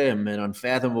 and swim an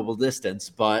unfathomable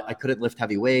distance, but I couldn't lift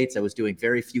heavy weights. I was doing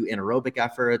very few anaerobic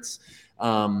efforts.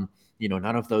 None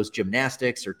of those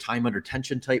gymnastics or time under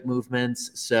tension type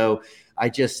movements. So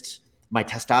my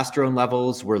testosterone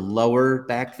levels were lower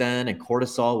back then, and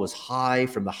cortisol was high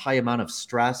from the high amount of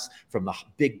stress, from the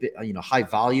big, high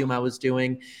volume I was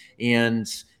doing. And,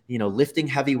 lifting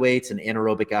heavy weights and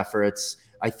anaerobic efforts,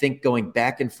 I think going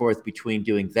back and forth between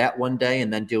doing that one day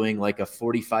and then doing like a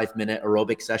 45-minute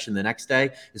aerobic session the next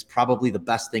day is probably the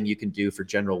best thing you can do for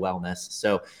general wellness.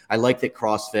 So I like that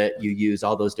CrossFit, you use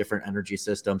all those different energy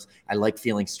systems. I like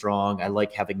feeling strong. I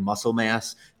like having muscle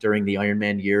mass. During the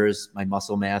Ironman years, my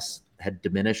muscle mass had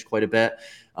diminished quite a bit.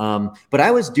 But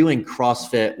I was doing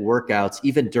CrossFit workouts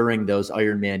even during those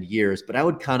Ironman years, but I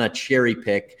would kind of cherry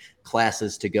pick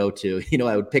classes to go to.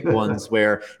 I would pick ones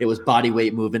where it was body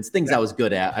weight movements, things I was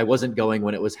good at. I wasn't going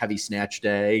when it was heavy snatch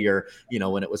day or,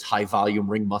 when it was high volume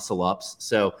ring muscle ups.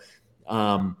 So,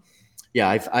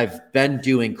 I've been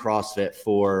doing CrossFit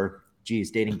for,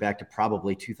 dating back to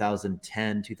probably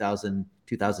 2010.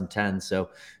 So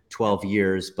 12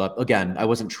 years. But again, I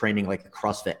wasn't training like a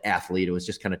CrossFit athlete. It was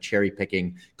just kind of cherry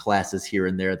picking classes here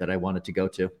and there that I wanted to go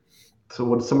to. So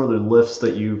what are some of the lifts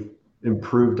that you've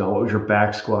improved on? What was your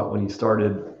back squat when you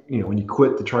started, when you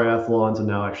quit the triathlons and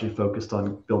now actually focused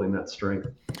on building that strength?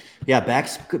 Yeah,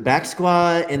 back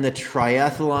squat in the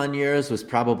triathlon years was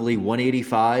probably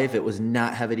 185. It was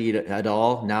not heavy at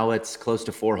all. Now it's close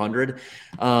to 400.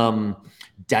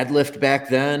 Deadlift back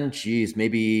then,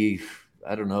 maybe,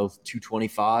 I don't know,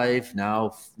 225. Now,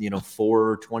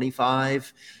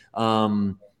 425.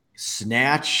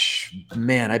 Snatch,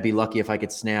 man, I'd be lucky if I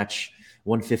could snatch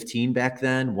 115 back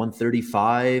then,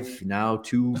 135, now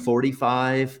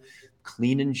 245.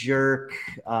 Clean and jerk.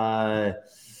 I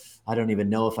don't even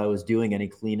know if I was doing any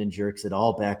clean and jerks at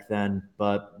all back then,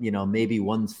 but maybe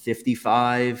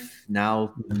 155,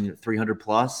 now 300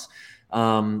 plus.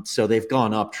 So they've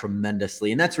gone up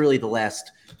tremendously. And that's really the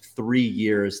last 3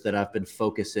 years that I've been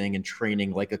focusing and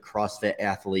training like a CrossFit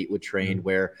athlete would train,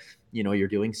 where, you're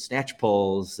doing snatch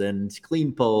pulls and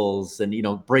clean pulls and,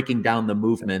 breaking down the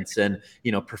movements and,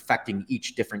 perfecting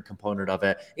each different component of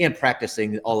it and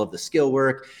practicing all of the skill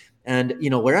work. And,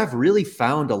 where I've really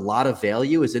found a lot of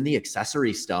value is in the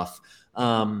accessory stuff.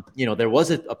 There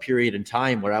was a period in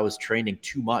time where I was training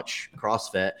too much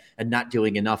CrossFit and not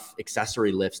doing enough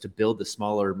accessory lifts to build the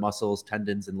smaller muscles,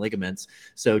 tendons, and ligaments.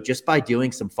 So just by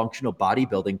doing some functional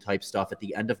bodybuilding type stuff at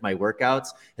the end of my workouts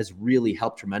has really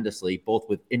helped tremendously, both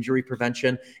with injury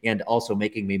prevention and also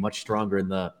making me much stronger in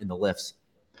the lifts.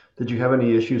 Did you have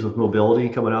any issues with mobility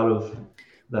coming out of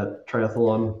that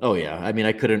triathlon? Oh yeah. I mean,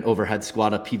 I couldn't overhead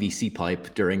squat a PVC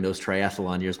pipe during those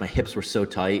triathlon years. My hips were so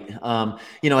tight.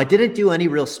 I didn't do any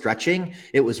real stretching.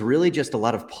 It was really just a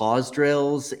lot of pause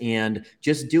drills and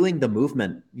just doing the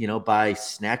movement, by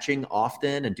snatching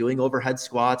often and doing overhead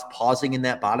squats, pausing in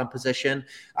that bottom position.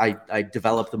 I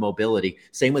developed the mobility.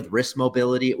 Same with wrist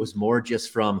mobility. It was more just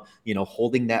from,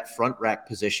 holding that front rack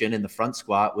position in the front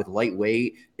squat with light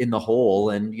weight in the hole.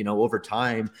 And, over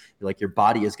time, like your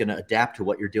body is going to adapt to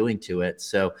what you're doing to it.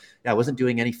 So yeah, I wasn't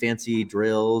doing any fancy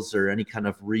drills or any kind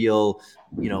of real,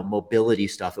 mobility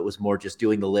stuff. It was more just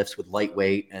doing the lifts with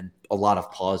lightweight and a lot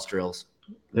of pause drills.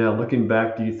 Yeah. Looking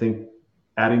back, do you think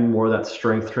adding more of that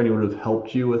strength training would have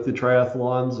helped you with the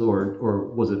triathlons,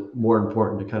 or was it more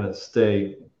important to kind of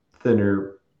stay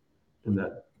thinner in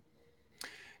that?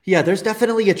 Yeah, there's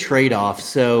definitely a trade-off.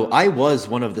 So I was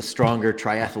one of the stronger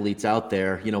triathletes out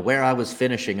there. Where I was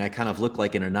finishing, I kind of looked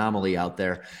like an anomaly out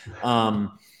there.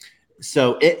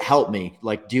 So it helped me,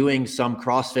 like doing some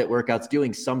CrossFit workouts,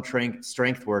 doing some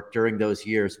strength work during those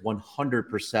years,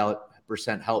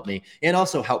 100% helped me, and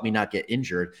also helped me not get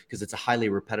injured because it's a highly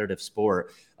repetitive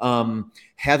sport.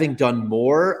 Having done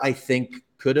more, I think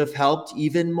could have helped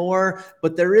even more,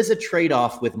 but there is a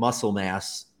trade-off with muscle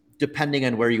mass depending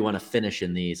on where you want to finish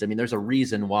in these. I mean, there's a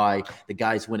reason why the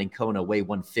guys winning Kona weigh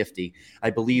 150.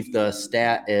 I believe the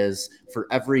stat is for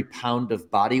every pound of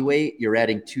body weight, you're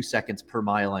adding 2 seconds per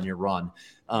mile on your run.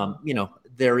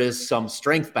 There is some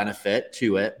strength benefit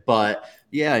to it, but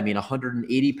yeah, I mean,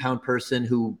 180-pound person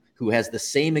who has the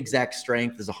same exact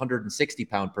strength as a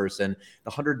 160-pound person,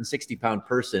 the 160-pound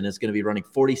person is going to be running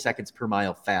 40 seconds per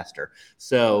mile faster.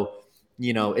 So,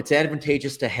 it's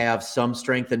advantageous to have some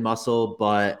strength and muscle,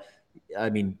 but I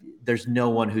mean, there's no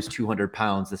one who's 200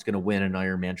 pounds that's going to win an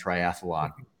Ironman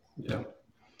triathlon. Yeah.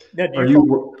 Now,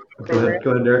 Go ahead,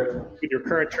 Derek. With your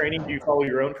current training, do you follow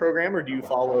your own program, or do you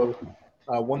follow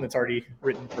one that's already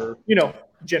written for,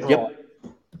 general?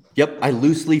 Yep. I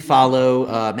loosely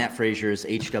follow Matt Fraser's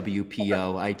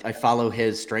HWPO. I follow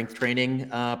his strength training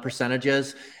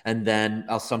percentages, and then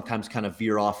I'll sometimes kind of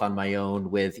veer off on my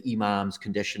own with EMOM's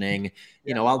conditioning.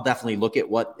 I'll definitely look at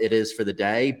what it is for the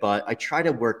day, but I try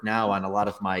to work now on a lot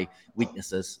of my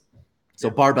weaknesses. So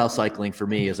barbell cycling for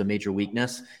me is a major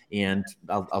weakness, and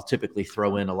I'll typically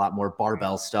throw in a lot more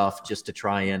barbell stuff just to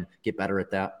try and get better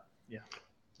at that. Yeah.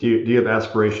 Do you have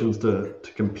aspirations to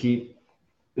compete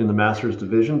in the Masters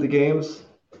division, the games?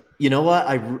 You know what?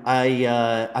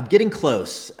 I'm getting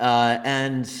close.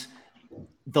 And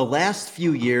the last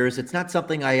few years, it's not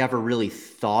something I ever really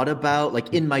thought about,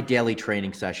 like in my daily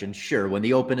training session. Sure, when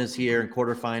the Open is here and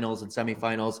quarterfinals and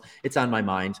semifinals, it's on my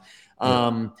mind.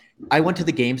 I went to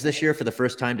the games this year for the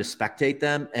first time to spectate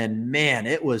them, and man,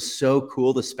 it was so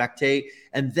cool to spectate.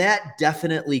 And that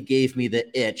definitely gave me the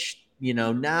itch.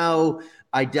 Now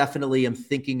I definitely am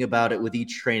thinking about it with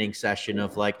each training session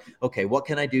of like, okay, what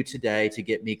can I do today to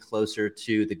get me closer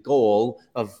to the goal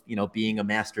of, being a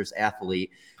Masters athlete?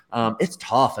 It's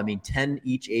tough. I mean, 10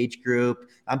 each age group.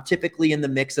 I'm typically in the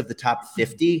mix of the top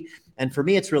 50. And for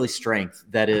me, it's really strength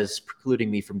that is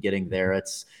precluding me from getting there.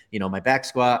 It's, my back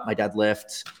squat, my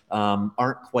deadlift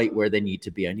aren't quite where they need to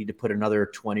be. I need to put another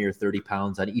 20 or 30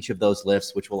 pounds on each of those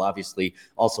lifts, which will obviously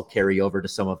also carry over to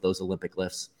some of those Olympic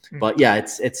lifts. But yeah,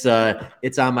 it's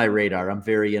on my radar. I'm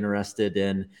very interested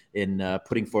in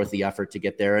putting forth the effort to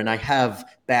get there. And I have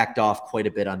backed off quite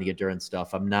a bit on the endurance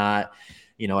stuff. I'm not,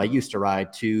 I used to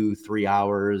ride 2-3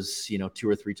 hours, 2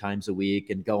 or 3 times a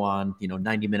week and go on,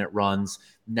 90-minute runs.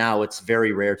 Now it's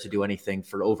very rare to do anything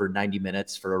for over 90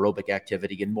 minutes for aerobic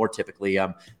activity. And more typically,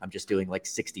 I'm just doing like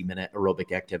 60-minute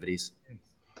aerobic activities.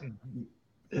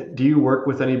 Do you work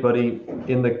with anybody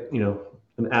in the,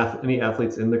 any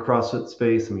athletes in the CrossFit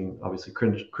space? I mean, obviously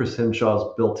Chris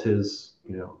Himshaw's built his,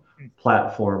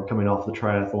 platform coming off the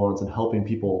triathlons and helping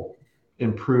people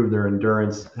improve their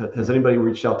endurance. Has anybody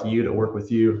reached out to you to work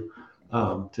with you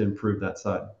to improve that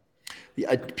side?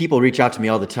 People reach out to me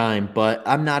all the time, but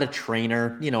I'm not a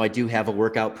trainer. I do have a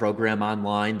workout program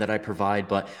online that I provide,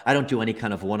 but I don't do any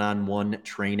kind of one-on-one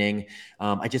training.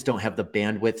 I just don't have the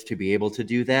bandwidth to be able to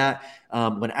do that.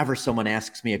 Whenever someone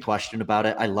asks me a question about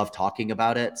it, I love talking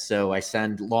about it. So I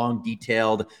send long,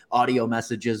 detailed audio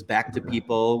messages back to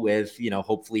people with,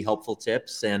 hopefully helpful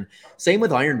tips. And same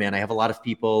with Ironman. I have a lot of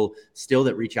people still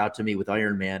that reach out to me with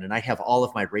Ironman, and I have all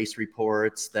of my race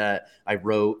reports that I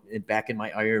wrote back in my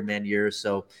Ironman years.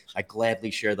 So I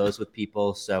gladly share those with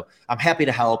people. So I'm happy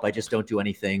to help. I just don't do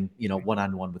anything,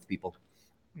 one-on-one with people.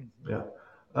 Yeah.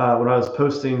 When I was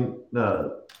posting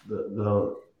the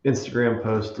Instagram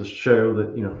post to show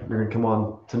that, you're going to come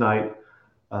on tonight,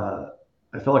 I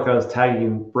felt like I was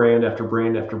tagging brand after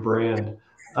brand after brand.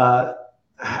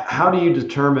 how do you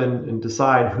determine and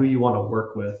decide who you want to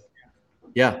work with?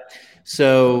 Yeah.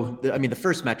 So, I mean, the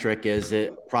first metric is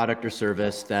a product or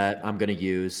service that I'm going to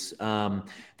use.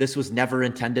 This was never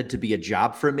intended to be a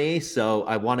job for me. So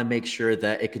I want to make sure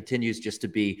that it continues just to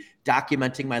be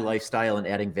documenting my lifestyle and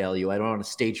adding value. I don't want to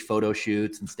stage photo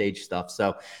shoots and stage stuff.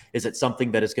 So is it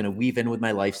something that is going to weave in with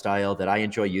my lifestyle that I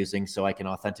enjoy using so I can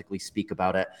authentically speak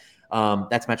about it?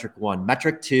 That's metric one.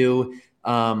 Metric two,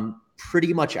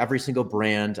 pretty much every single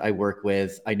brand I work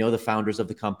with, I know the founders of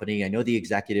the company. I know the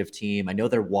executive team. I know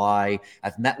their why.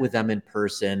 I've met with them in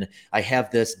person. I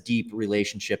have this deep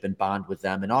relationship and bond with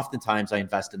them. And oftentimes I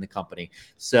invest in the company.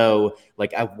 So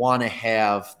like, I want to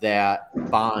have that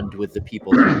bond with the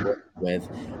people that I work with.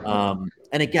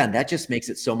 And again, that just makes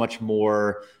it so much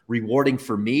more rewarding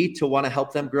for me to want to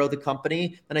help them grow the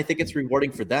company. And I think it's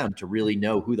rewarding for them to really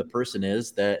know who the person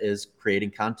is that is creating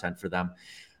content for them.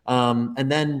 And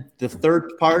then the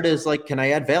third part is like, can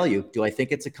I add value? Do I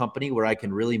think it's a company where I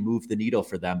can really move the needle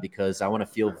for them? Because I want to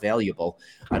feel valuable.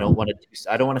 I don't want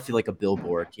to feel like a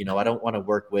billboard. I don't want to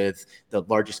work with the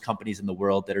largest companies in the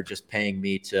world that are just paying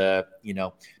me to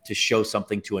show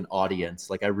something to an audience.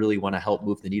 Like, I really want to help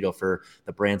move the needle for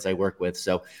the brands I work with.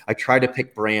 So I try to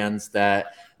pick brands that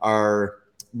are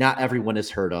not everyone has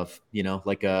heard of,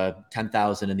 like a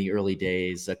 10,000 in the early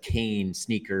days, a Kane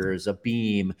sneakers, a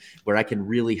Beam, where I can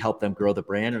really help them grow the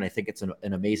brand. And I think it's an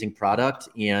amazing product.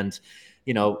 And,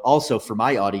 also for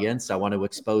my audience, I want to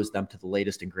expose them to the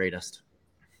latest and greatest.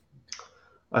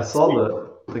 I saw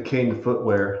the Kane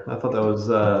footwear. I thought that was,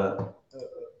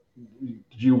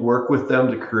 did you work with them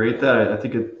to create that? I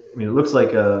think it looks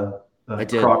like a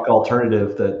Croc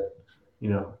alternative that,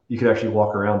 you could actually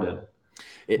walk around in.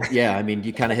 Yeah, I mean,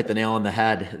 you kind of hit the nail on the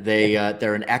head.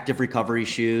 They're an active recovery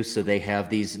shoe, so they have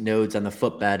these nodes on the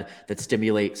footbed that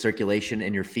stimulate circulation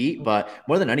in your feet. But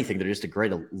more than anything, they're just a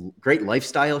great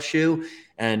lifestyle shoe.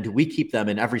 And we keep them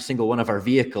in every single one of our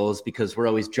vehicles because we're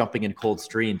always jumping in cold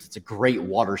streams. It's a great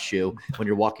water shoe when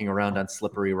you're walking around on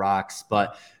slippery rocks.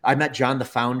 But I met John, the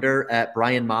founder, at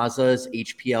Brian Mazza's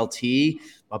HPLT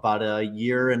about a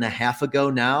year and a half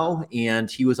ago now. And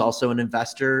he was also an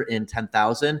investor in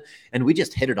 10,000. And we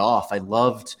just hit it off. I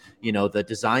loved, the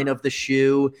design of the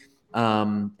shoe.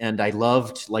 And I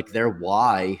loved like their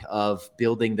why of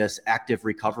building this active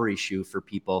recovery shoe for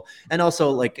people. And also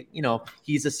like,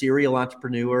 he's a serial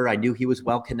entrepreneur. I knew he was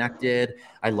well connected.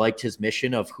 I liked his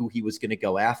mission of who he was going to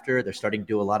go after. They're starting to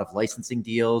do a lot of licensing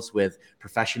deals with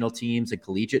professional teams and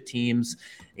collegiate teams.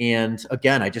 And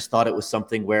again, I just thought it was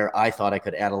something where I thought I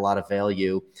could add a lot of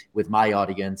value with my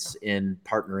audience in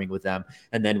partnering with them.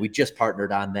 And then we just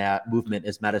partnered on that Movement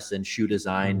is Medicine shoe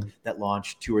design that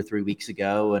launched 2 or 3 weeks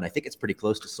ago. And I think it's pretty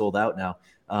close to sold out now.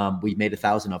 We made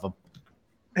 1,000 of them.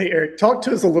 Hey, Eric, talk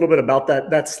to us a little bit about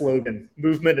that slogan,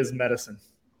 Movement is Medicine.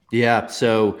 Yeah.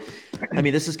 So, I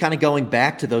mean, this is kind of going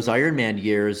back to those Ironman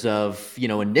years of,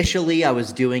 initially I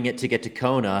was doing it to get to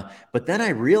Kona, but then I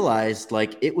realized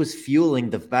like it was fueling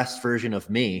the best version of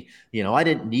me. I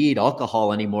didn't need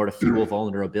alcohol anymore to fuel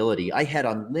vulnerability. I had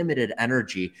unlimited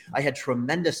energy. I had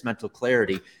tremendous mental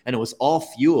clarity, and it was all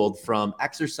fueled from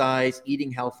exercise,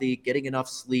 eating healthy, getting enough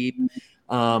sleep.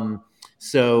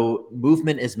 So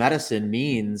movement is medicine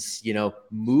means,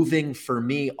 moving for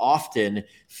me often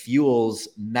fuels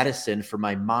medicine for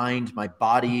my mind, my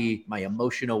body, my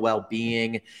emotional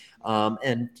well-being.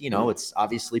 And, it's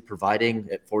obviously providing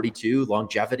at 42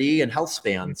 longevity and health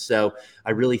span. So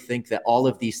I really think that all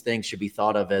of these things should be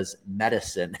thought of as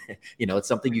medicine. It's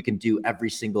something you can do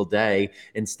every single day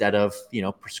instead of,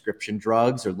 prescription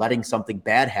drugs or letting something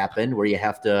bad happen where you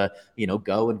have to,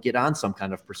 go and get on some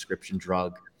kind of prescription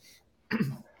drug.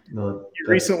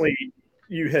 Recently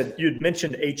you had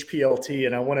mentioned HPLT,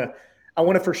 and I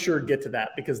want to for sure get to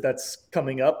that because that's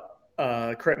coming up.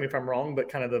 Correct me if I'm wrong, but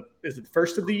kind of is it the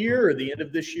first of the year or the end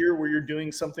of this year where you're doing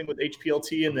something with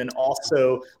HPLT and then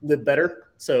also Live Better?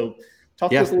 So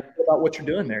talk to us a little bit about what you're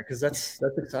doing there, because that's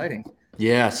exciting.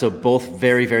 Yeah, so both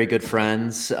very, very good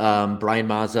friends. Brian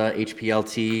Mazza,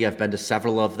 HPLT. I've been to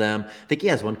several of them. I think he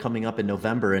has one coming up in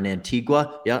November in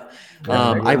Antigua. Yeah.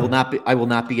 I will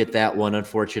not be at that one,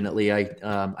 unfortunately. I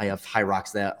have High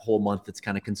Rocks that whole month. It's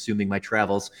kind of consuming my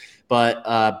travels.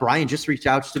 But Brian just reached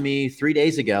out to me 3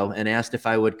 days ago and asked if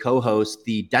I would co-host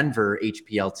the Denver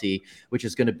HPLT, which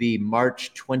is going to be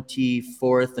March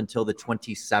 24th until the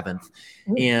 27th.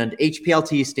 And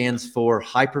HPLT stands for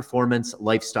High Performance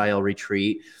Lifestyle Retreat.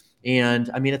 And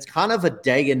I mean, it's kind of a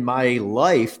day in my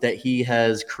life that he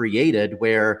has created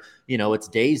where, it's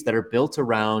days that are built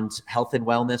around health and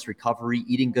wellness, recovery,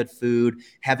 eating good food,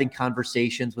 having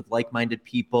conversations with like-minded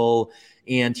people.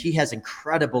 And he has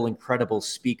incredible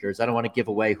speakers. I don't want to give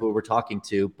away who we're talking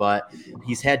to, but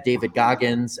he's had David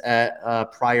Goggins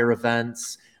at prior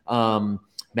events.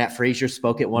 Matt Frazier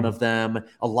spoke at one of them.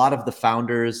 A lot of the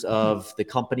founders of the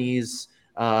companies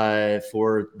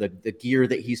for the gear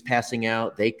that he's passing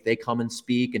out, they come and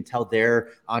speak and tell their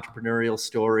entrepreneurial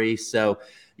story. So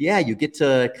yeah, you get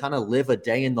to kind of live a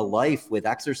day in the life with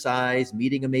exercise,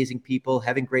 meeting amazing people,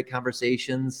 having great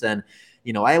conversations. And,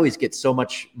 I always get so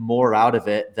much more out of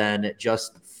it than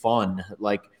just fun.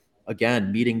 Like,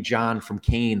 again, meeting John from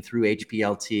Kane through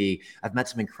HPLT. I've met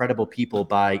some incredible people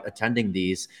by attending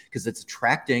these because it's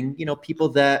attracting, people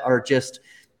that are just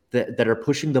that are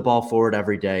pushing the ball forward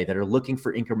every day, that are looking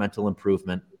for incremental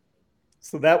improvement.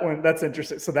 So that's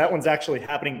interesting. So that one's actually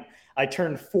happening. I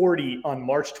turned 40 on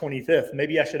March 25th.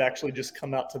 Maybe I should actually just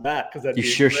come out to that because you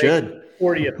sure should.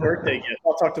 40th birthday gift.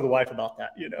 I'll talk to the wife about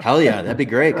that. Hell yeah, that'd be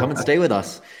great. Come and stay with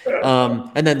us.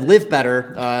 And then Live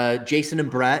Better, Jason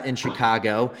and Brett in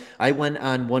Chicago. I went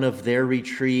on one of their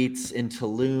retreats in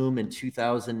Tulum in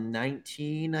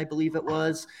 2019, I believe it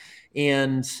was.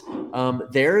 And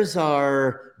theirs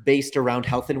are based around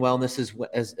health and wellness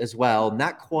as well.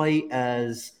 Not quite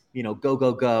as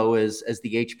go as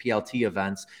the HPLT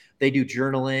events. They do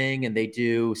journaling and they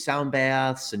do sound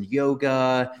baths and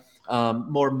yoga,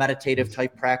 more meditative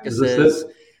type practices.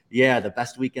 Yeah, the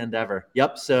best weekend ever.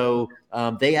 Yep. So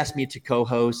they asked me to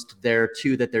co-host their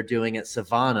two that they're doing at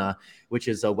Savannah, which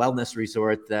is a wellness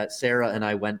resort that Sarah and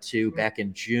I went to back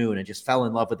in June and just fell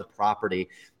in love with the property.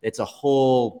 It's a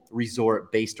whole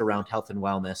resort based around health and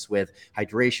wellness with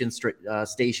hydration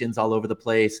stations all over the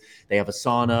place. They have a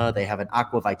sauna. They have an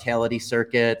aqua vitality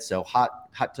circuit. So hot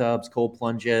tubs, cold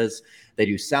plunges. They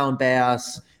do sound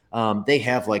baths. They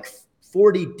have like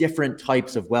 40 different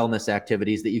types of wellness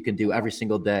activities that you can do every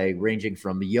single day, ranging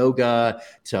from yoga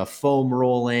to foam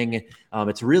rolling.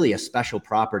 It's really a special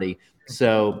property.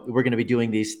 So we're going to be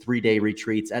doing these 3-day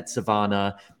retreats at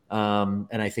Savannah.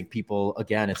 And I think people,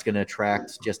 again, it's going to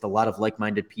attract just a lot of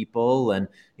like-minded people. And,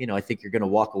 I think you're going to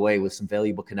walk away with some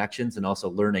valuable connections and also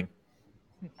learning.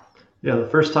 Yeah. The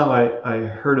first time I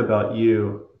heard about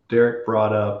you, Derek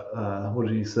brought up, what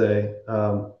did he say?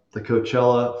 The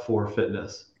Coachella for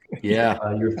fitness. Yeah.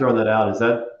 You were throwing that out. Is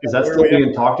that still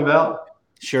being talked about?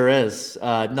 Sure is.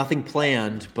 Nothing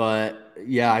planned, but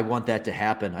yeah, I want that to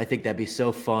happen. I think that'd be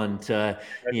so fun to,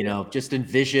 just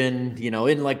envision,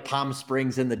 in like Palm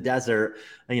Springs in the desert,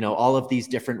 all of these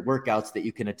different workouts that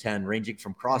you can attend, ranging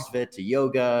from CrossFit to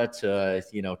yoga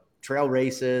to, trail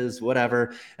races,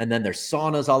 whatever. And then there's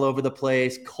saunas all over the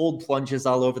place, cold plunges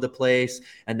all over the place.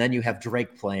 And then you have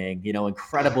Drake playing,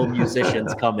 incredible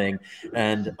musicians coming.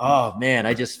 And oh man,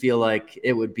 I just feel like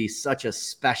it would be such a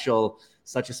special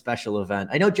event.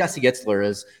 I know Jesse Gitzler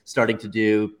is starting to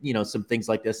do, some things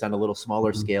like this on a little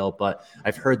smaller scale, but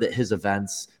I've heard that his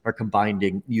events are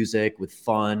combining music with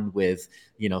fun, with,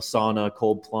 sauna,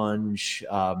 cold plunge,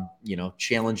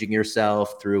 challenging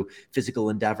yourself through physical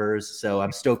endeavors. So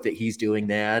I'm stoked that he's doing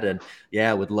that. And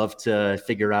yeah, would love to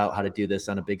figure out how to do this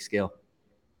on a big scale.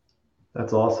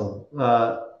 That's awesome.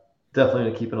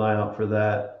 Definitely to keep an eye out for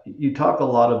that. You talk a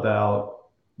lot about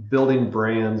building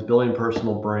brands, building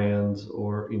personal brands,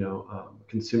 or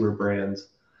consumer brands.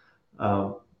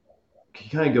 Can you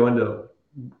kind of go into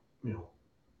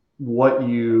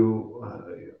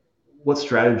what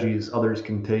strategies others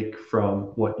can take from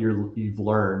what you've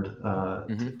learned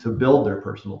to build their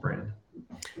personal brand?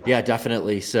 Yeah,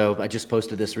 definitely. So I just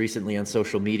posted this recently on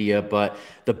social media, but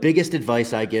the biggest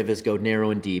advice I give is go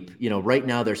narrow and deep. Right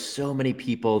now there's so many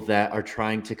people that are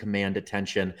trying to command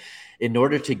attention. In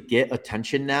order to get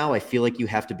attention now, I feel like you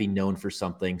have to be known for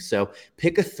something. So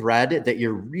pick a thread that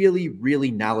you're really,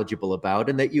 really knowledgeable about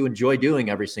and that you enjoy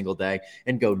doing every single day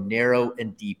and go narrow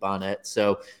and deep on it.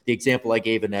 So the example I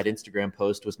gave in that Instagram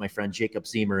post was my friend Jacob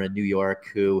Ziemer in New York,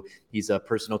 who he's a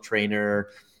personal trainer,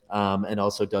 and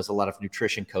also does a lot of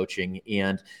nutrition coaching.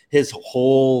 And his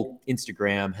whole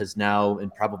Instagram has now,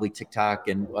 and probably TikTok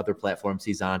and other platforms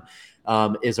he's on,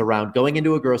 is around going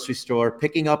into a grocery store,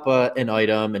 picking up an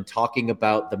item and talking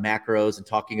about the macros and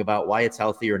talking about why it's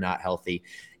healthy or not healthy.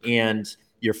 And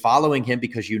you're following him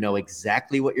because you know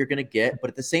exactly what you're going to get. But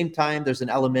at the same time, there's an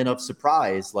element of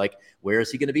surprise, like where is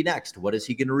he going to be next? What is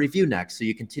he going to review next? So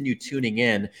you continue tuning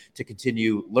in to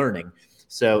continue learning.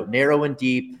 So narrow and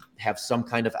deep, have some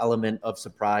kind of element of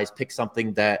surprise, pick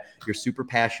something that you're super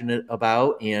passionate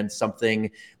about and something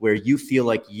where you feel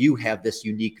like you have this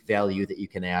unique value that you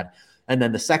can add. And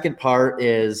then the second part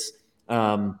is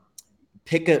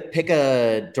pick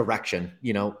a direction,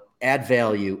 add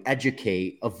value,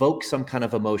 educate, evoke some kind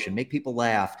of emotion, make people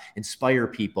laugh, inspire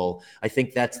people. I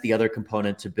think that's the other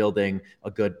component to building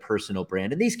a good personal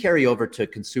brand. And these carry over to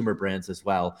consumer brands as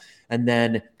well. And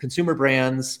then consumer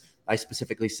brands, I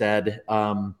specifically said,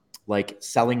 like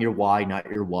selling your why, not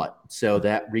your what. So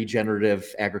that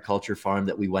regenerative agriculture farm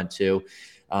that we went to,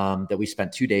 that we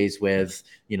spent 2 days with,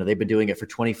 they've been doing it for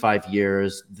 25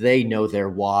 years. They know their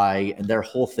why, and their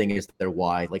whole thing is their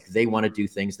why. Like they want to do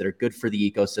things that are good for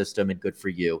the ecosystem and good for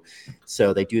you.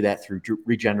 So they do that through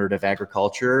regenerative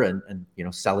agriculture and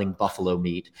selling buffalo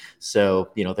meat.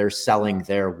 So, they're selling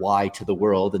their why to the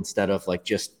world instead of like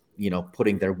just,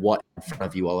 putting their what in front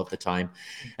of you all of the time.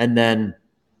 And then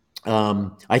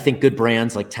I think good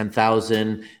brands like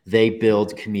 10,000, they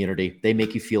build community. They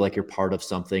make you feel like you're part of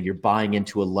something. You're buying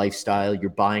into a lifestyle.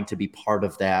 You're buying to be part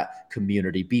of that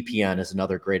community. BPN is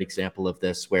another great example of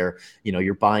this, where,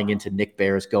 you're buying into Nick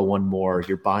Bare's Go One More.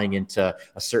 You're buying into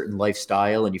a certain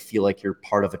lifestyle and you feel like you're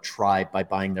part of a tribe by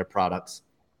buying their products.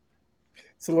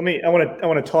 So I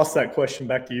want to toss that question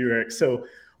back to you, Eric. So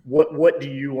what do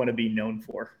you want to be known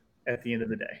for at the end of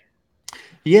the day?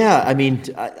 Yeah, I mean,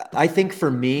 I think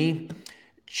for me,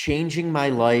 changing my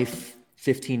life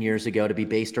 15 years ago to be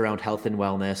based around health and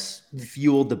wellness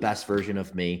fueled the best version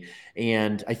of me.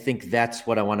 And I think that's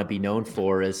what I want to be known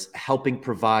for, is helping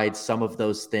provide some of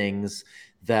those things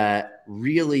that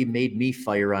really made me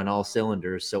fire on all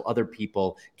cylinders so other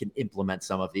people can implement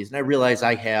some of these. And I realize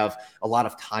I have a lot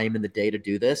of time in the day to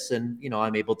do this, and,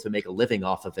 I'm able to make a living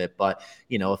off of it. But,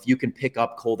 if you can pick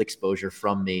up cold exposure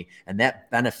from me and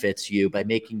that benefits you by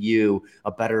making you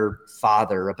a better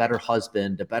father, a better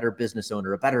husband, a better business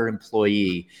owner, a better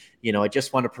employee, I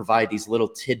just want to provide these little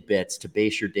tidbits to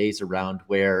base your days around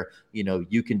where,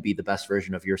 you can be the best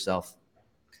version of yourself.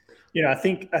 I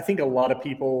think a lot of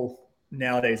people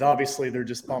nowadays, obviously, they're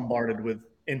just bombarded with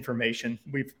information.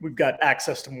 We've got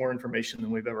access to more information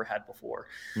than we've ever had before.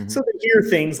 Mm-hmm. So they hear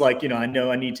things like, I know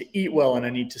I need to eat well and I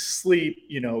need to sleep,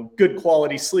 good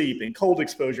quality sleep and cold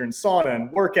exposure and sauna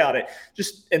and workout it,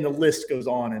 and the list goes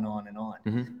on and on and on.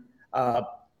 Mm-hmm.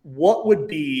 What would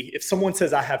be, if someone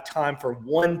says, I have time for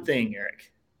one thing,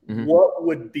 Eric, mm-hmm. what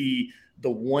would be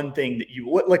the one thing that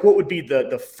what would be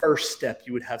the first step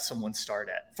you would have someone start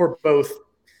at for both?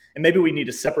 And maybe we need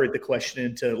to separate the question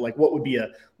into like, what would be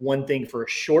one thing for a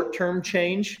short-term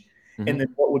change? Mm-hmm. And then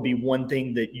what would be one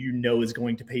thing that is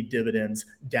going to pay dividends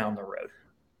down the road?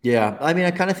 Yeah. I mean,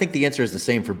 I kind of think the answer is the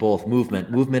same for both.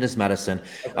 Movement is medicine.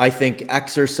 Okay. I think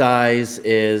exercise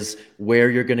is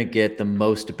where you're going to get the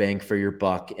most bang for your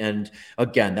buck. And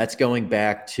again, that's going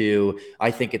back to, I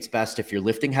think it's best if you're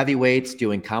lifting heavy weights,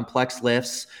 doing complex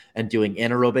lifts and doing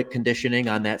anaerobic conditioning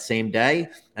on that same day.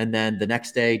 And then the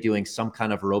next day doing some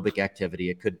kind of aerobic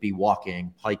activity. It could be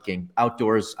walking, hiking,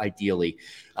 outdoors, ideally.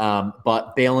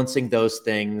 But balancing those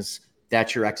things,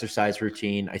 that's your exercise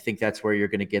routine. I think that's where you're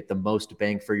going to get the most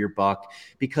bang for your buck,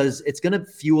 because it's going to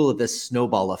fuel this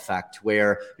snowball effect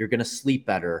where you're going to sleep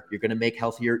better. You're going to make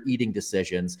healthier eating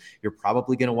decisions. You're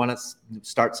probably going to want to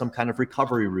start some kind of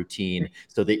recovery routine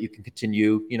so that you can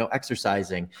continue,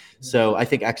 exercising. So I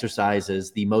think exercise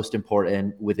is the most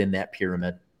important within that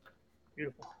pyramid.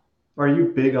 Beautiful. Are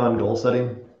you big on goal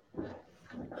setting?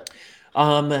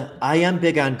 I am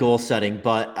big on goal setting,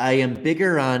 but I am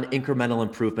bigger on incremental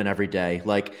improvement every day.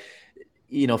 Like,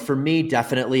 for me,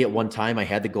 definitely at one time I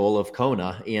had the goal of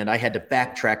Kona and I had to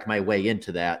backtrack my way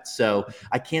into that. So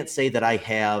I can't say that I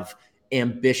have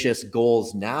ambitious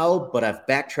goals now, but I've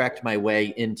backtracked my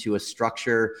way into a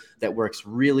structure that works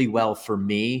really well for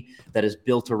me, that is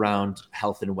built around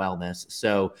health and wellness.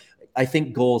 So I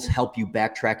think goals help you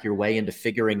backtrack your way into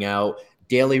figuring out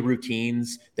daily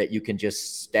routines that you can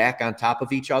just stack on top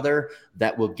of each other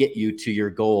that will get you to your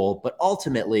goal. But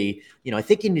ultimately, I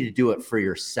think you need to do it for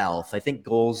yourself. I think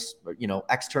goals,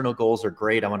 external goals are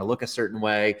great. I want to look a certain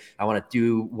way. I want to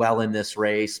do well in this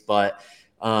race. But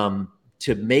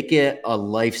to make it a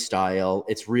lifestyle,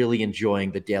 it's really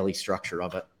enjoying the daily structure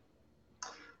of it.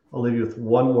 I'll leave you with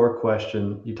one more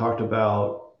question. You talked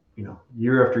about,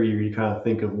 year after year, you kind of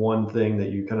think of one thing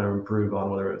that you kind of improve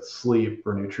on, whether it's sleep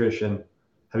or nutrition.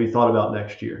 Have you thought about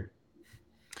next year?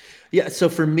 Yeah. So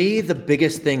for me, the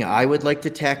biggest thing I would like to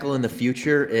tackle in the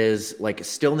future is like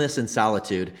stillness and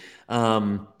solitude.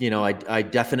 I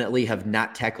definitely have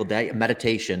not tackled that.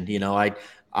 Meditation.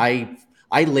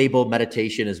 I label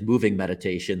meditation as moving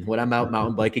meditation. When I'm out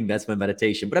mountain biking, that's my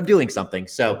meditation, but I'm doing something.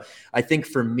 So I think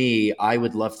for me, I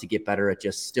would love to get better at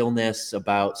just stillness,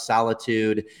 about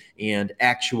solitude and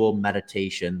actual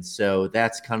meditation. So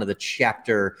that's kind of the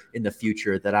chapter in the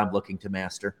future that I'm looking to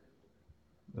master.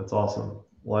 That's awesome.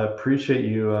 Well, I appreciate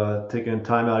you taking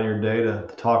time out of your day to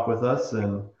talk with us,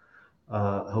 and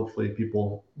hopefully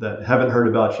people that haven't heard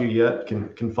about you yet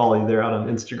can follow you there out on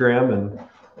Instagram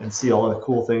and see all of the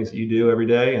cool things that you do every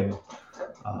day. And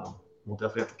we'll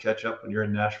definitely have to catch up when you're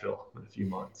in Nashville in a few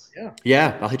months.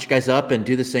 Yeah, I'll hit you guys up and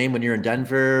do the same when you're in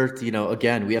Denver.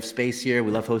 Again, we have space here.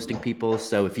 We love hosting people.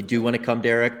 So if you do want to come,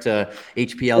 Derek, to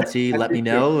HPLT, let me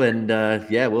know. And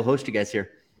we'll host you guys here.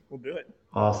 We'll do it.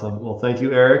 Awesome. Well, thank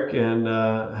you, Eric, and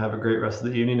have a great rest of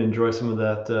the evening. Enjoy some of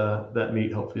that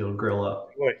meat. Hopefully it'll grill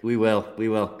up. We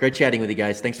will. Great chatting with you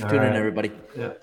guys. Thanks for tuning in, everybody. Yeah.